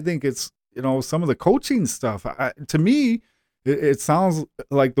 I think it's, some of the coaching stuff. To me, it sounds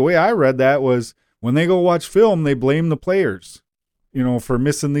like the way I read that was when they go watch film, they blame the players, for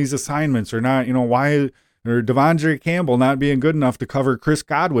missing these assignments or not, why, or Devondre Campbell not being good enough to cover Chris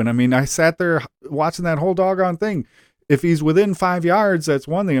Godwin. I mean, I sat there watching that whole doggone thing. If he's within 5 yards, that's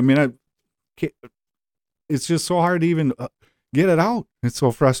one thing. I mean, it's just so hard to even get it out. It's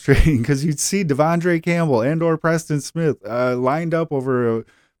so frustrating because you'd see Devondre Campbell and or Preston Smith lined up over a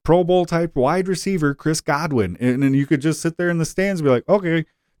Pro Bowl type wide receiver, Chris Godwin. And then you could just sit there in the stands and be like, okay,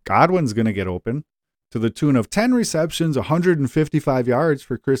 Godwin's going to get open, to the tune of 10 receptions, 155 yards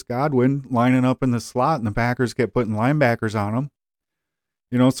for Chris Godwin lining up in the slot, and the Packers kept putting linebackers on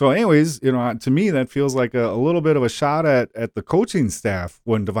him. So anyways, to me, that feels like a little bit of a shot at the coaching staff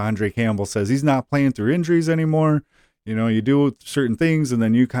when Devondre Campbell says he's not playing through injuries anymore. You do certain things and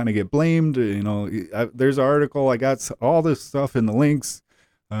then you kind of get blamed. There's an article. I got all this stuff in the links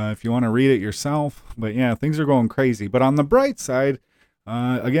if you want to read it yourself. But yeah, things are going crazy. But on the bright side,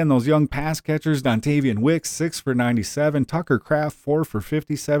 again, those young pass catchers, Dontavian Wicks, 6 for 97, Tucker Kraft, 4 for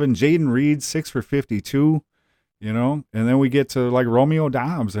 57, Jaden Reed, 6 for 52, and then we get to like Romeo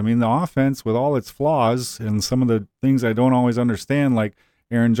Doubs. I mean, the offense with all its flaws and some of the things I don't always understand, like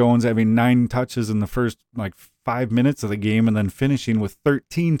Aaron Jones having 9 touches in the first 5 minutes of the game and then finishing with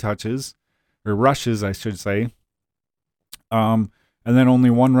 13 touches, or rushes, I should say. And then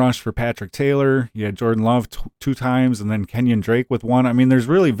only 1 rush for Patrick Taylor. You had Jordan Love 2 times, and then Kenyon Drake with 1. I mean, there's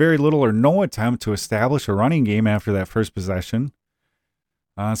really very little or no attempt to establish a running game after that first possession.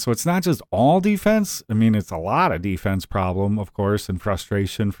 So it's not just all defense. I mean, it's a lot of defense problem, of course, and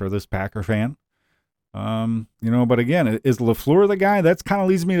frustration for this Packer fan. But again, is LaFleur the guy? That's kind of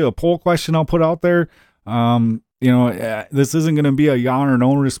leads me to a poll question I'll put out there. This isn't going to be a yawn or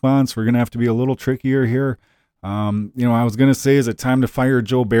no response. We're going to have to be a little trickier here. I was going to say, is it time to fire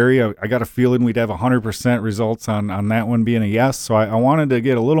Joe Barry? I got a feeling we'd have 100% results on that one being a yes. So I wanted to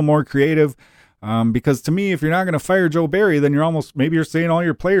get a little more creative, because to me, if you're not going to fire Joe Barry, then maybe you're saying all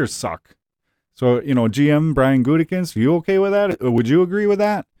your players suck. So, GM Brian Gutekunst, are you okay with that? Would you agree with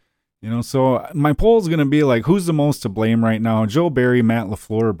that? So my poll is going to be like, who's the most to blame right now? Joe Barry, Matt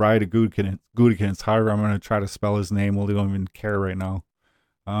LaFleur, or Brian Gutekunst, however I'm going to try to spell his name. We don't even care right now.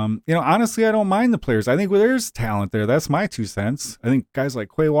 Honestly, I don't mind the players. I think there's talent there. That's my 2 cents. I think guys like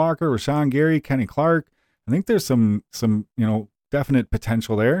Quay Walker, Rashawn Gary, Kenny Clark, I think there's some definite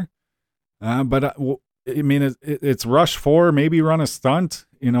potential there. But it's rush 4, maybe run a stunt,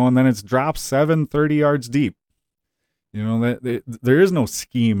 and then it's drop 7, 30 yards deep. There is no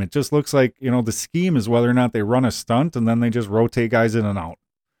scheme. It just looks like, the scheme is whether or not they run a stunt and then they just rotate guys in and out.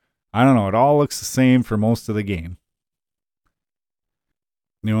 I don't know. It all looks the same for most of the game.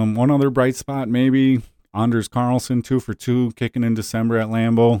 One other bright spot, maybe Anders Carlson, 2 for 2, kicking in December at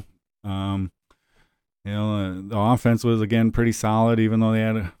Lambeau. The offense was, again, pretty solid, even though they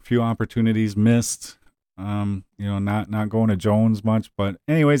had a few opportunities missed. Not going to Jones much. But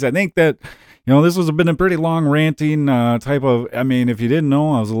anyways, I think that, this has been a pretty long ranting type of, if you didn't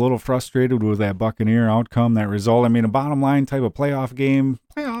know, I was a little frustrated with that Buccaneer outcome, that result. A bottom line type of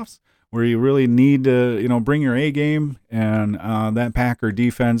playoffs, where you really need to, bring your A game, and that Packer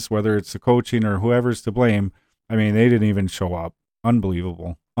defense, whether it's the coaching or whoever's to blame, they didn't even show up.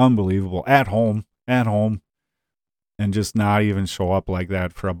 Unbelievable. At home, and just not even show up like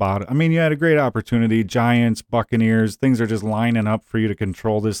that for about, you had a great opportunity. Giants, Buccaneers, things are just lining up for you to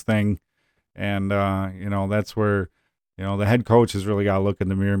control this thing. And, that's where, the head coach has really got to look in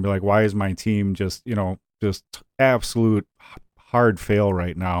the mirror and be like, why is my team just absolute hard fail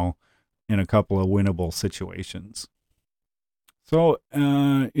right now in a couple of winnable situations? So,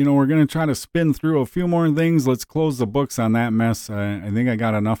 we're going to try to spin through a few more things. Let's close the books on that mess. I think I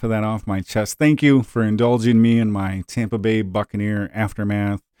got enough of that off my chest. Thank you for indulging me in my Tampa Bay Buccaneer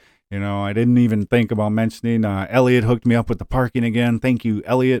aftermath. I didn't even think about mentioning Elliot hooked me up with the parking again. Thank you,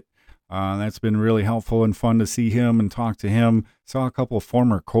 Elliot. That's been really helpful and fun to see him and talk to him. Saw a couple of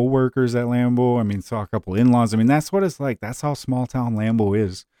former coworkers at Lambeau. Saw a couple in-laws. That's what it's like. That's how small town Lambeau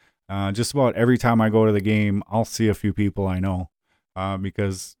is. Just about every time I go to the game, I'll see a few people I know.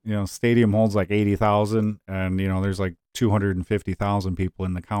 Because, stadium holds like 80,000 and, there's like 250,000 people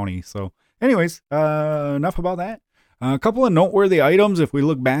in the county. So anyways, enough about that. A couple of noteworthy items. If we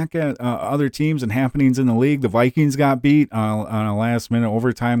look back at other teams and happenings in the league, the Vikings got beat on a last-minute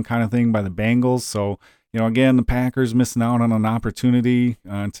overtime kind of thing by the Bengals. So, again, the Packers missing out on an opportunity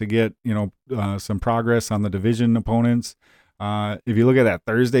to get, some progress on the division opponents. If you look at that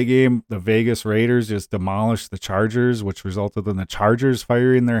Thursday game, the Vegas Raiders just demolished the Chargers, which resulted in the Chargers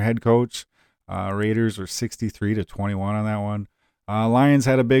firing their head coach. Raiders were 63-21 on that one. Lions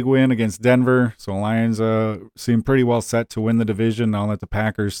had a big win against Denver, so Lions seem pretty well set to win the division now that the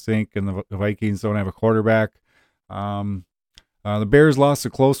Packers stink and the Vikings don't have a quarterback. The Bears lost a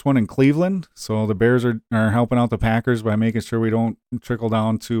close one in Cleveland, so the Bears are helping out the Packers by making sure we don't trickle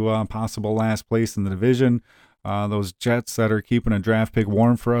down to possible last place in the division. Those Jets that are keeping a draft pick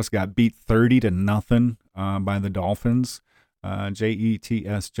warm for us got beat 30-0 by the Dolphins.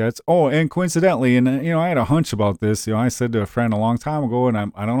 Jets, Jets. Oh, and coincidentally, and I had a hunch about this. I said to a friend a long time ago, and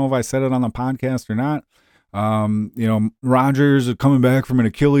I don't know if I said it on the podcast or not. Rodgers coming back from an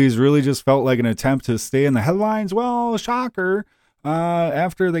Achilles really just felt like an attempt to stay in the headlines. Well, shocker.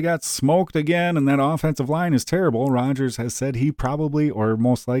 After they got smoked again, and that offensive line is terrible, Rodgers has said he probably or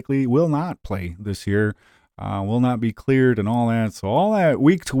most likely will not play this year. Will not be cleared and all that. So all that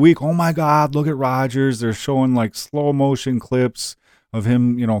week to week, oh my God, look at Rodgers. They're showing like slow motion clips of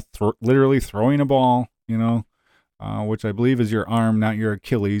him, literally throwing a ball, which I believe is your arm, not your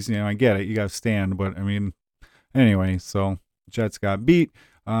Achilles. I get it. You got to stand. But, anyway, so Jets got beat.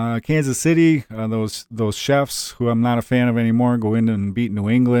 Kansas City, those Chefs, who I'm not a fan of anymore, go in and beat New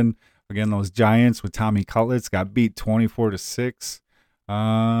England. Again, those Giants with Tommy Cutlets got beat 24-6.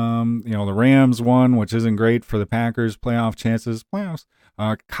 The Rams won, which isn't great for the Packers' playoff chances.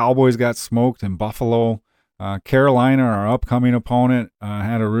 Cowboys got smoked in Buffalo. Carolina, our upcoming opponent,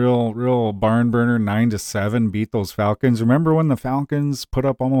 had a real barn burner, 9-7, beat those Falcons. Remember when the Falcons put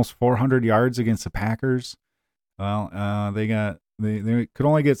up almost 400 yards against the Packers? Well, they could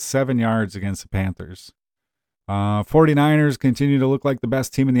only get 7 yards against the Panthers. 49ers continue to look like the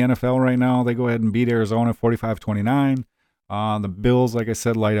best team in the NFL right now. They go ahead and beat Arizona 45-29. The Bills, like I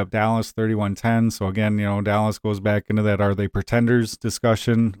said, light up Dallas 31-10. So again, Dallas goes back into that are they pretenders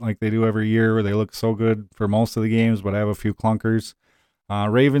discussion like they do every year where they look so good for most of the games but have a few clunkers.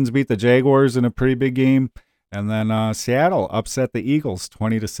 Ravens beat the Jaguars in a pretty big game. And then Seattle upset the Eagles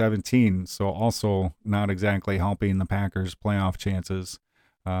 20-17. So also not exactly helping the Packers' playoff chances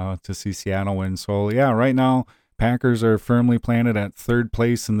to see Seattle win. So yeah, right now Packers are firmly planted at third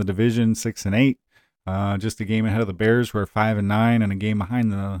place in the division, 6-8. Just a game ahead of the Bears, who are 5-9, and a game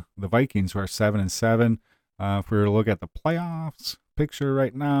behind the Vikings, who are 7-7. If we were to look at the playoffs picture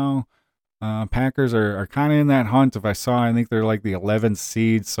right now, Packers are kind of in that hunt. I think they're like the 11th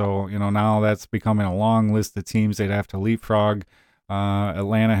seed. So, now that's becoming a long list of teams they'd have to leapfrog.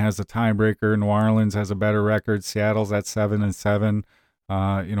 Atlanta has a tiebreaker. New Orleans has a better record. Seattle's at 7-7.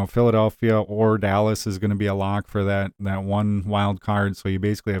 Philadelphia or Dallas is going to be a lock for that one wild card. So you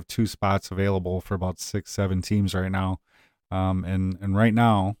basically have two spots available for about 6-7 teams right now. And right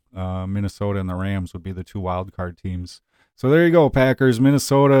now, Minnesota and the Rams would be the two wild card teams. So there you go, Packers.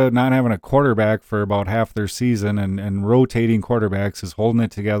 Minnesota not having a quarterback for about half their season and rotating quarterbacks is holding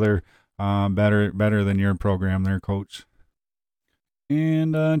it together better than your program there, Coach.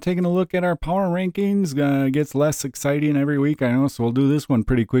 And taking a look at our power rankings, gets less exciting every week, I know, so we'll do this one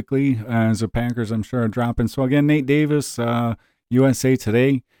pretty quickly as the Packers, I'm sure, are dropping. So again, Nate Davis, USA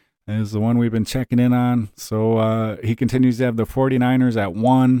Today, is the one we've been checking in on. So he continues to have the 49ers at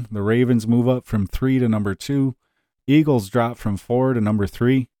 1. The Ravens move up from 3 to number 2. Eagles drop from 4 to number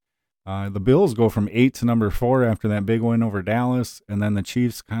 3. The Bills go from 8 to number 4 after that big win over Dallas. And then the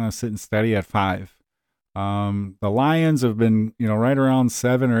Chiefs kind of sitting steady at 5. The Lions have been, right around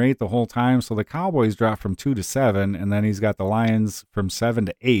 7 or 8 the whole time. So the Cowboys drop from 2 to 7. And then he's got the Lions from 7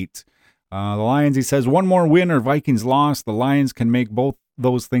 to 8. The Lions, he says, one more win or Vikings loss. The Lions can make both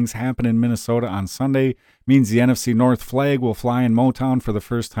those things happen in Minnesota on Sunday. Means the NFC North flag will fly in Motown for the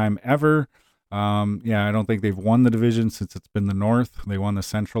first time ever. I don't think they've won the division since it's been the North. They won the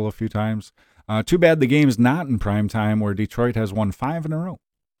Central a few times. Too bad the game's not in prime time where Detroit has won 5 in a row.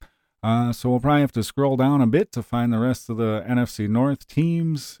 So we'll probably have to scroll down a bit to find the rest of the NFC North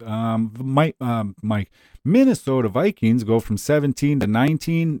teams. My Minnesota Vikings go from 17 to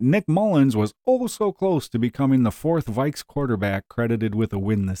 19. Nick Mullins was oh so close to becoming the 4th Vikes quarterback credited with a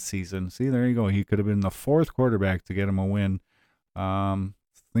win this season. See, there you go. He could have been the 4th quarterback to get him a win.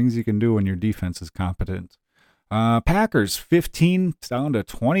 Things you can do when your defense is competent. Packers 15 down to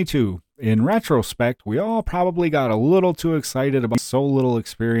 22. In retrospect, we all probably got a little too excited about so little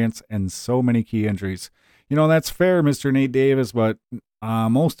experience and so many key injuries. That's fair, Mr. Nate Davis, but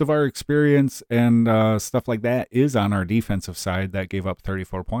Most of our experience and stuff like that is on our defensive side that gave up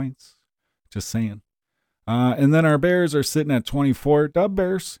 34 points. Just saying. And then our Bears are sitting at 24. Dub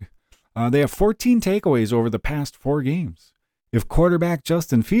Bears. They have 14 takeaways over the past 4 games. If quarterback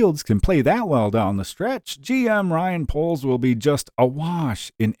Justin Fields can play that well down the stretch, GM Ryan Poles will be just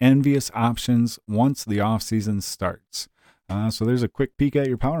awash in envious options once the offseason starts. So there's a quick peek at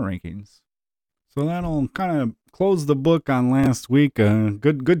your power rankings. So that'll kind of close the book on last week. A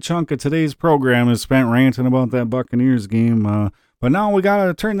good chunk of today's program is spent ranting about that Buccaneers game. But now we got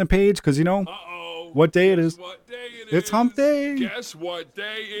to turn the page because, what day it is. What day it It's is. hump day. Guess what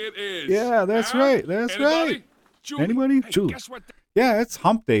day it is. Yeah, that's right. That's Anybody? right. Julie? Anybody? Hey, Julie. guess what day? Yeah, it's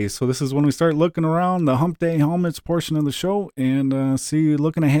hump day. So this is when we start looking around the hump day helmets portion of the show and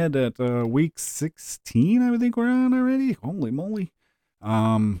looking ahead at week 16, I think we're on already. Holy moly.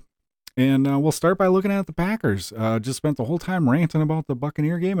 And we'll start by looking at the Packers. Just spent the whole time ranting about the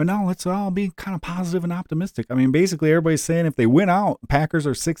Buccaneer game, and now let's all be kind of positive and optimistic. I mean, basically everybody's saying if they win out, Packers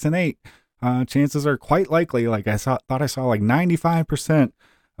are 6-8. Chances are quite likely, like thought I saw like 95%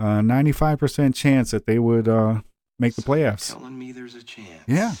 chance that they would make the playoffs. Telling me there's a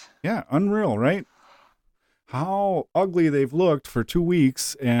chance. Yeah, unreal, right? How ugly they've looked for 2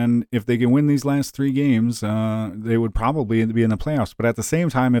 weeks, and if they can win these last 3 games, they would probably be in the playoffs. But at the same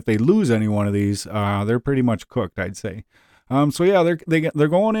time, if they lose any one of these, they're pretty much cooked, I'd say. So yeah, they're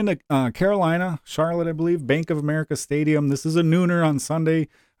going into Carolina, Charlotte, I believe, Bank of America Stadium. This is a nooner on Sunday,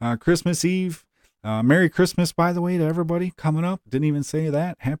 Christmas Eve. Merry Christmas, by the way, to everybody coming up. Didn't even say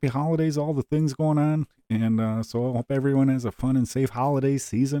that. Happy holidays, all the things going on. And so I hope everyone has a fun and safe holiday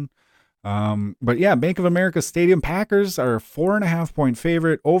season. But yeah, Bank of America Stadium. Packers are a 4.5-point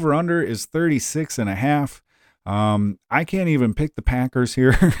favorite. Over under is 36.5. I can't even pick the Packers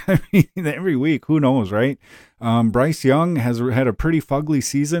here. I mean, every week, who knows, right? Bryce Young has had a pretty fugly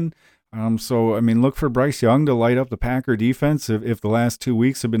season. So, I mean, look for Bryce Young to light up the Packer defense if the last 2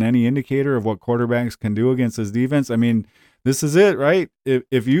 weeks have been any indicator of what quarterbacks can do against his defense. I mean, this is it, right?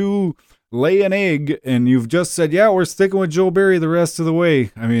 If you lay an egg and you've just said, yeah, we're sticking with Joe Barry the rest of the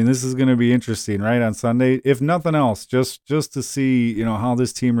way, I mean, this is going to be interesting, right, on Sunday. If nothing else, just to see, how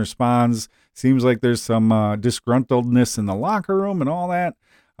this team responds. Seems like there's some disgruntledness in the locker room and all that.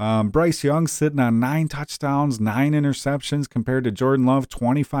 Bryce Young sitting on 9 touchdowns, 9 interceptions compared to Jordan Love,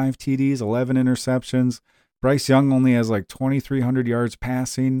 25 TDs, 11 interceptions. Bryce Young only has like 2,300 yards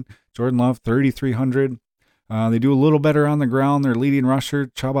passing. Jordan Love, 3,300. They do a little better on the ground. Their leading rusher,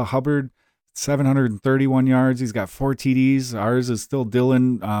 Chuba Hubbard, 731 yards. He's got 4 TDs. Ours is still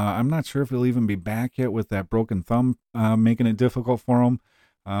Dylan. I'm not sure if he'll even be back yet with that broken thumb, making it difficult for him.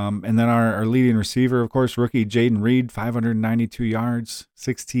 And then our leading receiver, of course, rookie Jaden Reed, 592 yards,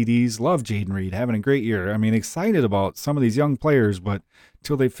 6 TDs. Love Jaden Reed, having a great year. I mean, excited about some of these young players, but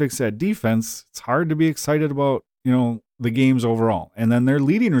until they fix that defense, it's hard to be excited about, the games overall. And then their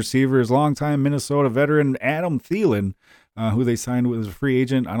leading receiver is longtime Minnesota veteran Adam Thielen, who they signed with as a free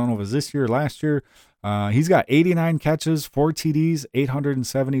agent. I don't know if it was this year or last year. He's got 89 catches, 4 TDs,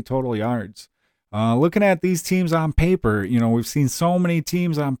 870 total yards. Looking at these teams on paper, we've seen so many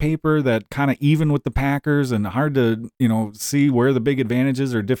teams on paper that kind of even with the Packers and hard to, see where the big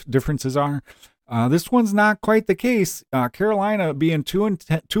advantages or differences are. This one's not quite the case. Carolina being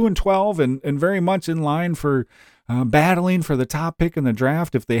 2-12 and very much in line for battling for the top pick in the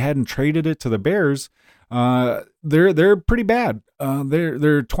draft. If they hadn't traded it to the Bears, they're pretty bad.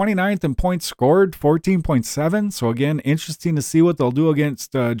 They're 29th in points scored, 14.7. So again, interesting to see what they'll do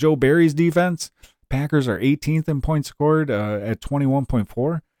against Joe Barry's defense. Packers are 18th in points scored at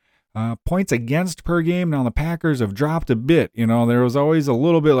 21.4. Points against per game. Now the Packers have dropped a bit. There was always a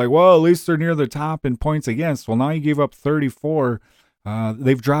little bit like, well, at least they're near the top in points against. Well, now you gave up 34.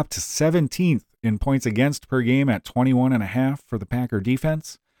 They've dropped to 17th in points against per game at 21.5 for the Packer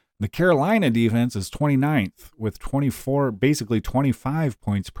defense. The Carolina defense is 29th with 25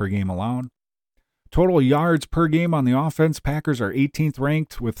 points per game allowed. Total yards per game on the offense, Packers are 18th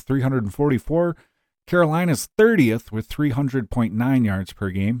ranked with 344. Carolina's 30th with 300.9 yards per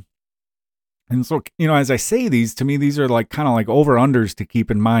game. And so, as I say these, to me, these are like kind of like over-unders to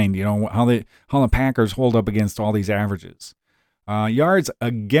keep in mind, how the Packers hold up against all these averages. Yards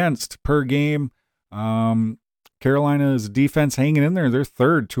against per game, Carolina's defense hanging in there. They're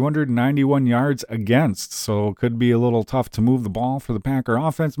third, 291 yards against, so it could be a little tough to move the ball for the Packer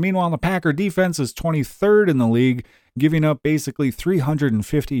offense. Meanwhile, the Packer defense is 23rd in the league, giving up basically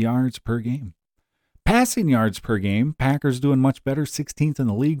 350 yards per game. Passing yards per game, Packers doing much better, 16th in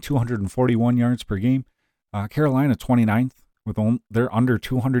the league, 241 yards per game. Carolina 29th, they're under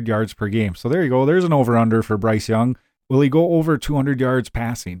 200 yards per game. So there you go. There's an over-under for Bryce Young. Will he go over 200 yards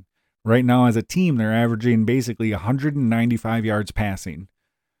passing? Right now, as a team, they're averaging basically 195 yards passing.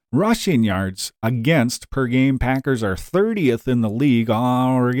 Rushing yards against per game, Packers are 30th in the league.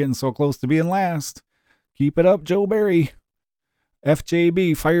 Oh, we're getting so close to being last. Keep it up, Joe Barry.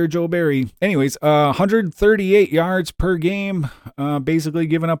 FJB, fire Joe Barry. Anyways, 138 yards per game, basically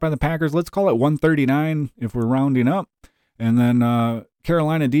given up by the Packers. Let's call it 139 if we're rounding up. And then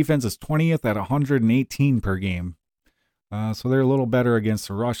Carolina defense is 20th at 118 per game. So they're a little better against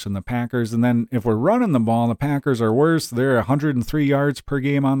the rush than the Packers. And then if we're running the ball, the Packers are worse. They're 103 yards per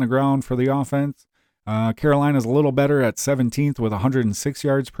game on the ground for the offense. Carolina's a little better at 17th with 106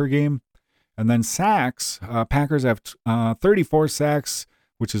 yards per game. And then sacks, Packers have 34 sacks,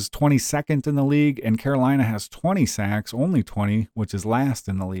 which is 22nd in the league. And Carolina has 20 sacks, only 20, which is last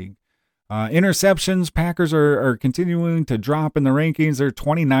in the league. Interceptions, Packers are continuing to drop in the rankings. They're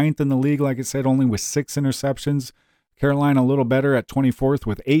 29th in the league, like I said, only with 6 interceptions. Carolina a little better at 24th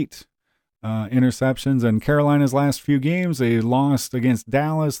with 8 interceptions. And Carolina's last few games, they lost against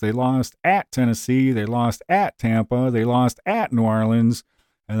Dallas. They lost at Tennessee. They lost at Tampa. They lost at New Orleans.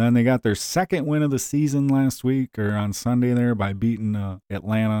 And then they got their second win of the season last week or on Sunday there by beating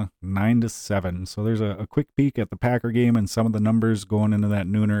Atlanta 9-7. So there's a quick peek at the Packer game and some of the numbers going into that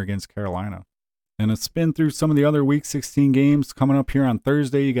nooner against Carolina. And a spin through some of the other Week 16 games coming up here on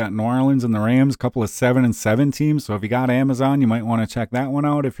Thursday. You got New Orleans and the Rams, a couple of 7-7 teams. So if you got Amazon, you might want to check that one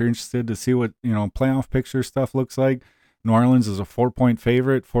out if you're interested to see what playoff picture stuff looks like. New Orleans is a 4-point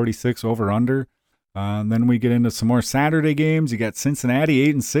favorite, 46 over under. Then we get into some more Saturday games. You got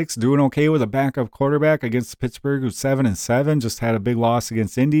Cincinnati 8-6, doing okay with a backup quarterback against Pittsburgh, who's 7-7. Just had a big loss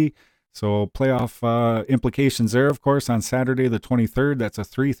against Indy. So playoff implications there, of course, on Saturday the 23rd. That's a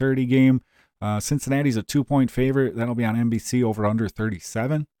 3:30 game. Cincinnati's a 2-point favorite. That'll be on NBC over under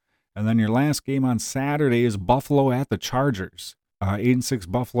 37. And then your last game on Saturday is Buffalo at the Chargers.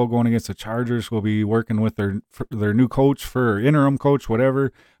 8-6 Buffalo going against the Chargers. Will be working with their new coach for interim coach,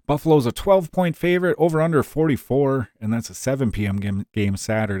 whatever. Buffalo's a 12-point favorite, over under 44, and that's a 7 p.m. game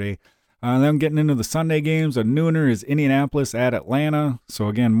Saturday. Then getting into the Sunday games, a nooner is Indianapolis at Atlanta. So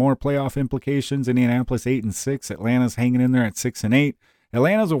again, more playoff implications. Indianapolis 8-6. Atlanta's hanging in there at 6-8.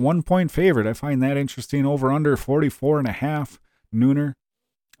 Atlanta's a 1-point favorite. I find that interesting. Over under 44.5 nooner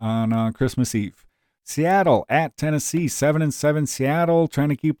on Christmas Eve. Seattle at Tennessee, 7-7 Seattle, trying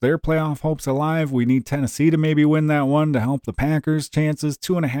to keep their playoff hopes alive. We need Tennessee to maybe win that one to help the Packers' chances.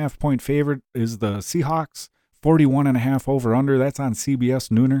 2.5-point favorite is the Seahawks, 41.5 over under. That's on CBS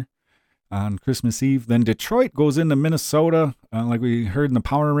nooner on Christmas Eve. Then Detroit goes into Minnesota, like we heard in the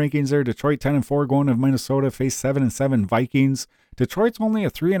power rankings there. Detroit 10-4 going to Minnesota, face 7-7 Vikings. Detroit's only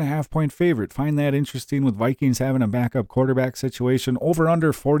a 3.5-point favorite. Find that interesting with Vikings having a backup quarterback situation. Over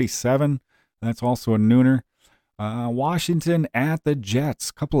under 47. That's also a nooner. Washington at the Jets.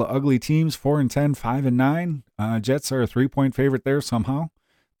 Couple of ugly teams, 4-10, 5-9. Jets are a 3-point favorite there somehow.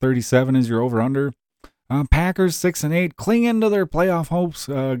 37 is your over-under. Packers 6-8, clinging to their playoff hopes.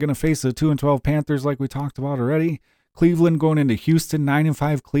 Going to face the 2-12 Panthers like we talked about already. Cleveland going into Houston,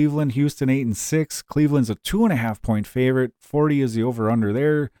 9-5 Cleveland. Houston 8-6. Cleveland's a 2.5-point favorite. 40 is the over-under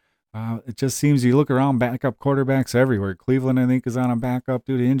there. It just seems you look around, backup quarterbacks everywhere. Cleveland, I think, is on a backup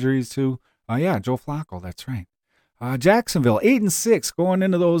due to injuries too. Joe Flacco, that's right. Jacksonville, 8-6, going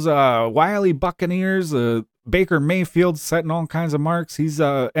into those wily Buccaneers. Baker Mayfield setting all kinds of marks. He's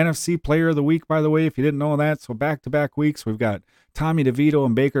NFC Player of the Week, by the way, if you didn't know that. So back-to-back weeks, we've got Tommy DeVito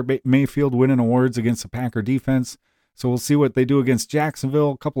and Baker Mayfield winning awards against the Packer defense. So we'll see what they do against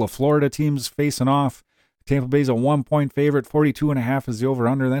Jacksonville. A couple of Florida teams facing off. Tampa Bay's a 1-point favorite. 42.5 is the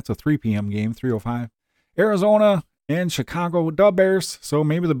over-under. That's a 3 p.m. game, 3:05. Arizona and Chicago, the Bears. So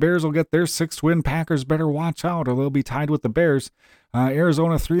maybe the Bears will get their 6th win. Packers better watch out or they'll be tied with the Bears.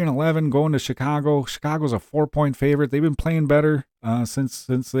 Arizona 3-11 going to Chicago. Chicago's a 4-point favorite. They've been playing better since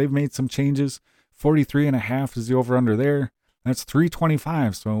they've made some changes. 43.5 is the over-under there. That's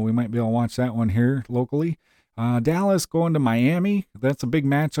 3:25. So we might be able to watch that one here locally. Dallas going to Miami. That's a big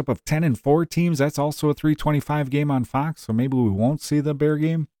matchup of 10-4 teams. That's also a 3:25 game on Fox. So maybe we won't see the Bear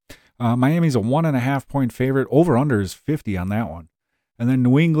game. Miami's a 1.5-point favorite. Over-under is 50 on that one. And then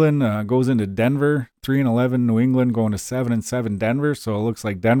New England goes into Denver. 3-11 New England going to 7-7 Denver. So it looks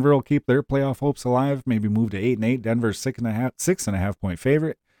like Denver will keep their playoff hopes alive. Maybe move to 8-8. Denver's 6.5-point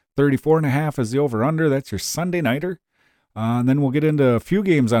favorite. 34.5 is the over-under. That's your Sunday nighter. And then we'll get into a few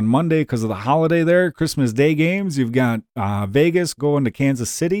games on Monday because of the holiday there. Christmas Day games. You've got Vegas going to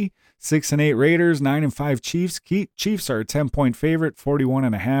Kansas City. 6-8 Raiders, 9-5 Chiefs. Chiefs are a 10-point favorite.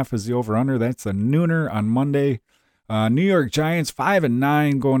 41.5 is the over-under. That's a nooner on Monday. New York Giants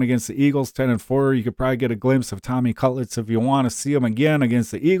 5-9 going against the Eagles 10-4. You could probably get a glimpse of Tommy Cutlets if you want to see him again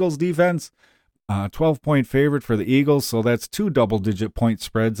against the Eagles defense. 12-point favorite for the Eagles, so that's 2 double-digit point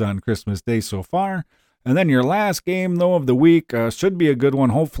spreads on Christmas Day so far. And then your last game, though, of the week should be a good one,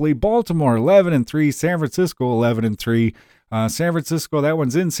 hopefully. Baltimore 11-3, San Francisco 11-3. San Francisco, that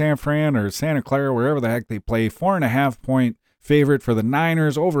one's in San Fran or Santa Clara, wherever the heck they play. 4.5-point favorite for the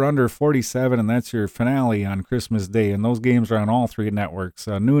Niners, over under 47, and that's your finale on Christmas Day. And those games are on all 3 networks.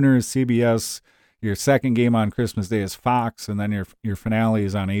 Nooner is CBS. Your second game on Christmas Day is Fox, and then your finale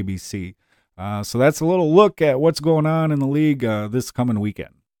is on ABC. So that's a little look at what's going on in the league this coming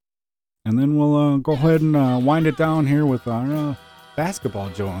weekend. And then we'll go ahead and wind it down here with our Basketball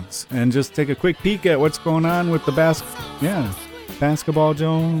Jones and just take a quick peek at what's going on with the Basketball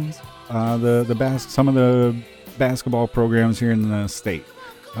Jones, some of the basketball programs here in the state.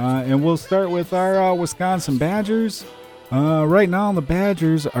 And we'll start with our Wisconsin Badgers. Right now, the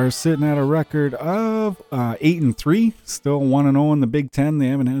Badgers are sitting at a record of 8-3, still 1-0 in the Big Ten. They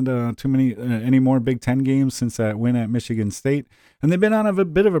haven't had any more Big Ten games since that win at Michigan State, and they've been on a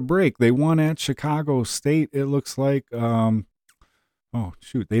bit of a break. They won at Chicago State. It looks like. They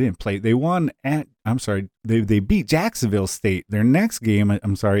didn't play. They won at. They beat Jacksonville State. Their next game,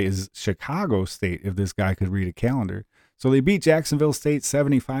 is Chicago State. If this guy could read a calendar. So they beat Jacksonville State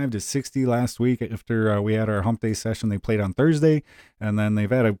 75-60 last week after we had our hump day session. They played on Thursday, and then they've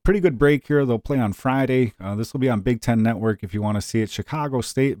had a pretty good break here. They'll play on Friday. This will be on Big Ten Network if you want to see it. Chicago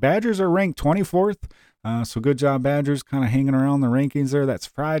State. Badgers are ranked 24th, so good job, Badgers, kind of hanging around the rankings there. That's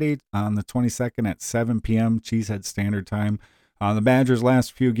Friday on the 22nd at 7 p.m. Cheesehead Standard Time. The Badgers'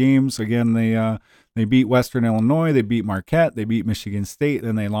 last few games, again, they beat Western Illinois, they beat Marquette, they beat Michigan State,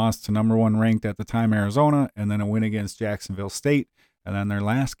 then they lost to number 1 ranked at the time Arizona, and then a win against Jacksonville State. And then their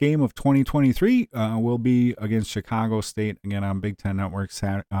last game of 2023 will be against Chicago State, again on Big Ten Network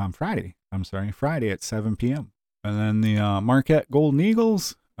Friday at 7 p.m. And then the Marquette Golden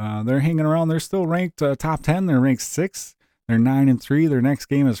Eagles, they're hanging around. They're still ranked top 10. They're ranked 6th. They're 9-3. Their next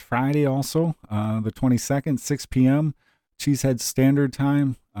game is Friday also, the 22nd, 6 p.m. Cheesehead Standard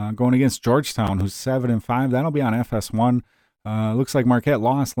Time, going against Georgetown, who's 7-5. That'll be on FS1. Looks like Marquette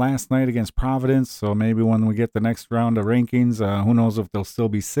lost last night against Providence, so maybe when we get the next round of rankings, who knows if they'll still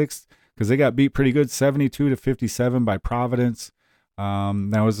be 6th, because they got beat pretty good, 72-57 by Providence.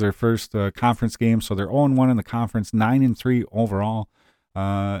 That was their first conference game, so they're 0-1 in the conference, 9-3 overall.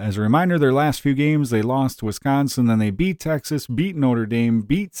 As a reminder, their last few games, they lost to Wisconsin, then they beat Texas, beat Notre Dame,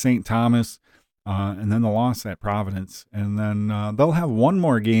 beat St. Thomas, and then the loss at Providence. And then they'll have one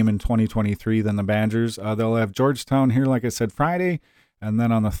more game in 2023 than the Badgers. They'll have Georgetown here, like I said, Friday. And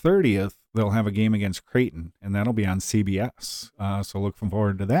then on the 30th, they'll have a game against Creighton, and that'll be on CBS. So looking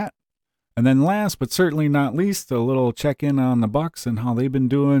forward to that. And then last but certainly not least, a little check-in on the Bucks and how they've been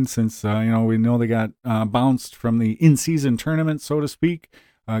doing since, we know they got bounced from the in-season tournament, so to speak,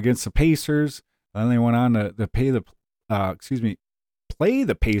 against the Pacers. Then they went on to play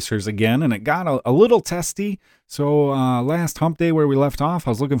the Pacers again, and it got a little testy. So last hump day where we left off,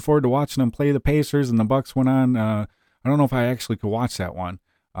 I was looking forward to watching them play the Pacers, and the Bucks went on. I don't know if I actually could watch that one.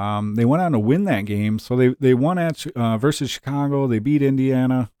 They went on to win that game. So they won at versus Chicago. They beat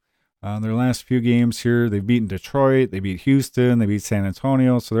Indiana. Their last few games here, they've beaten Detroit, they beat Houston, they beat San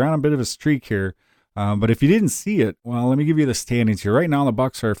Antonio. So they're on a bit of a streak here. But if you didn't see it, well, let me give you the standings here. Right now, the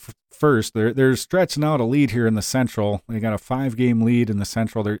Bucks are first. They're stretching out a lead here in the Central. They got a 5-game lead in the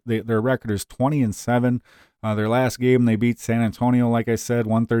Central. Their record is 20-7. Their last game, they beat San Antonio, like I said,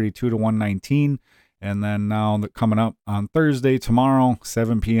 132-119. And then now coming up on Thursday, tomorrow,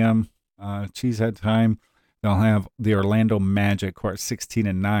 7 p.m. Cheesehead time, they'll have the Orlando Magic, who are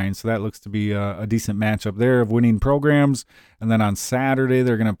 16-9. So that looks to be a decent matchup there of winning programs. And then on Saturday,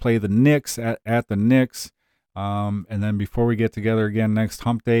 they're going to play the Knicks at the Knicks. And then before we get together again next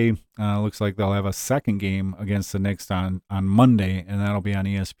hump day, looks like they'll have a second game against the Knicks on Monday, and that'll be on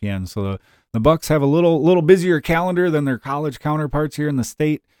ESPN. So the Bucks have a little busier calendar than their college counterparts here in the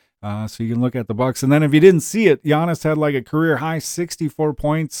state. So you can look at the Bucks. And then if you didn't see it, Giannis had like a career high 64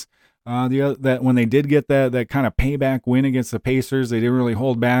 points. That when they did get that kind of payback win against the Pacers, they didn't really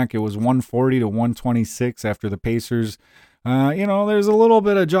hold back. It was 140-126 after the Pacers. There's a little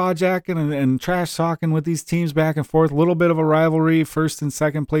bit of jaw jacking and trash talking with these teams back and forth. A little bit of a rivalry. First and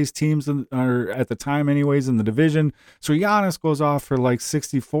second place teams are at the time, anyways, in the division. So Giannis goes off for like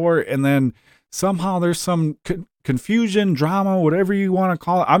 64, and then somehow there's some confusion, drama, whatever you want to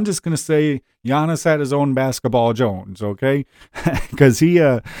call it. I'm just going to say Giannis had his own Basketball Jones, okay? Because he,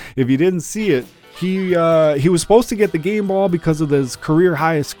 if you didn't see it, he was supposed to get the game ball because of his career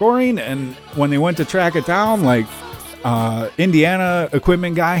highest scoring, and when they went to track it down, like Indiana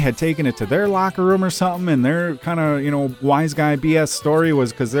equipment guy had taken it to their locker room or something, and their kind of, wise guy BS story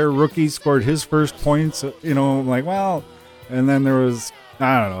was because their rookie scored his first points, like, well, and then there was,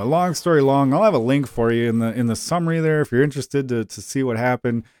 I don't know, a long story long. I'll have a link for you in the summary there if you're interested to see what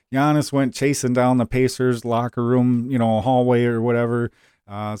happened. Giannis went chasing down the Pacers locker room, hallway or whatever.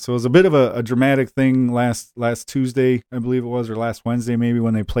 So it was a bit of a dramatic thing last Tuesday, I believe it was, or last Wednesday maybe,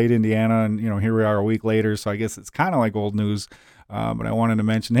 when they played Indiana, and here we are a week later. So I guess it's kind of like old news. But I wanted to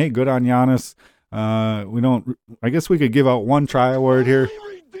mention, hey, good on Giannis. I guess we could give out one try award here.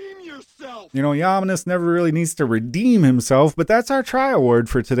 Giannis never really needs to redeem himself, but that's our try award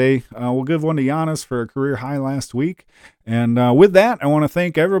for today. We'll give one to Giannis for a career high last week. And with that, I want to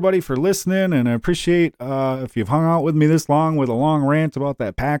thank everybody for listening, and I appreciate if you've hung out with me this long with a long rant about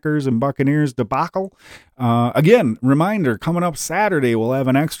that Packers and Buccaneers debacle. Again, reminder, coming up Saturday, we'll have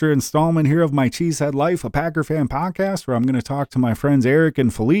an extra installment here of My Cheesehead Life, a Packer fan podcast, where I'm going to talk to my friends Eric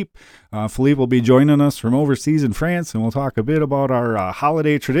and Philippe. Philippe will be joining us from overseas in France, and we'll talk a bit about our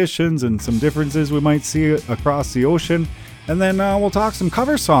holiday traditions and some differences we might see across the ocean. And then we'll talk some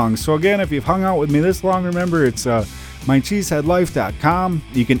cover songs. So again, if you've hung out with me this long, remember it's mycheeseheadlife.com.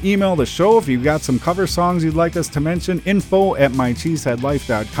 You can email the show if you've got some cover songs you'd like us to mention,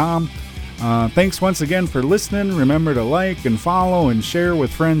 info@mycheeseheadlife.com. Thanks once again for listening. Remember to like and follow and share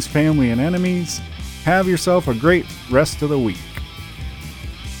with friends, family, and enemies. Have yourself a great rest of the week.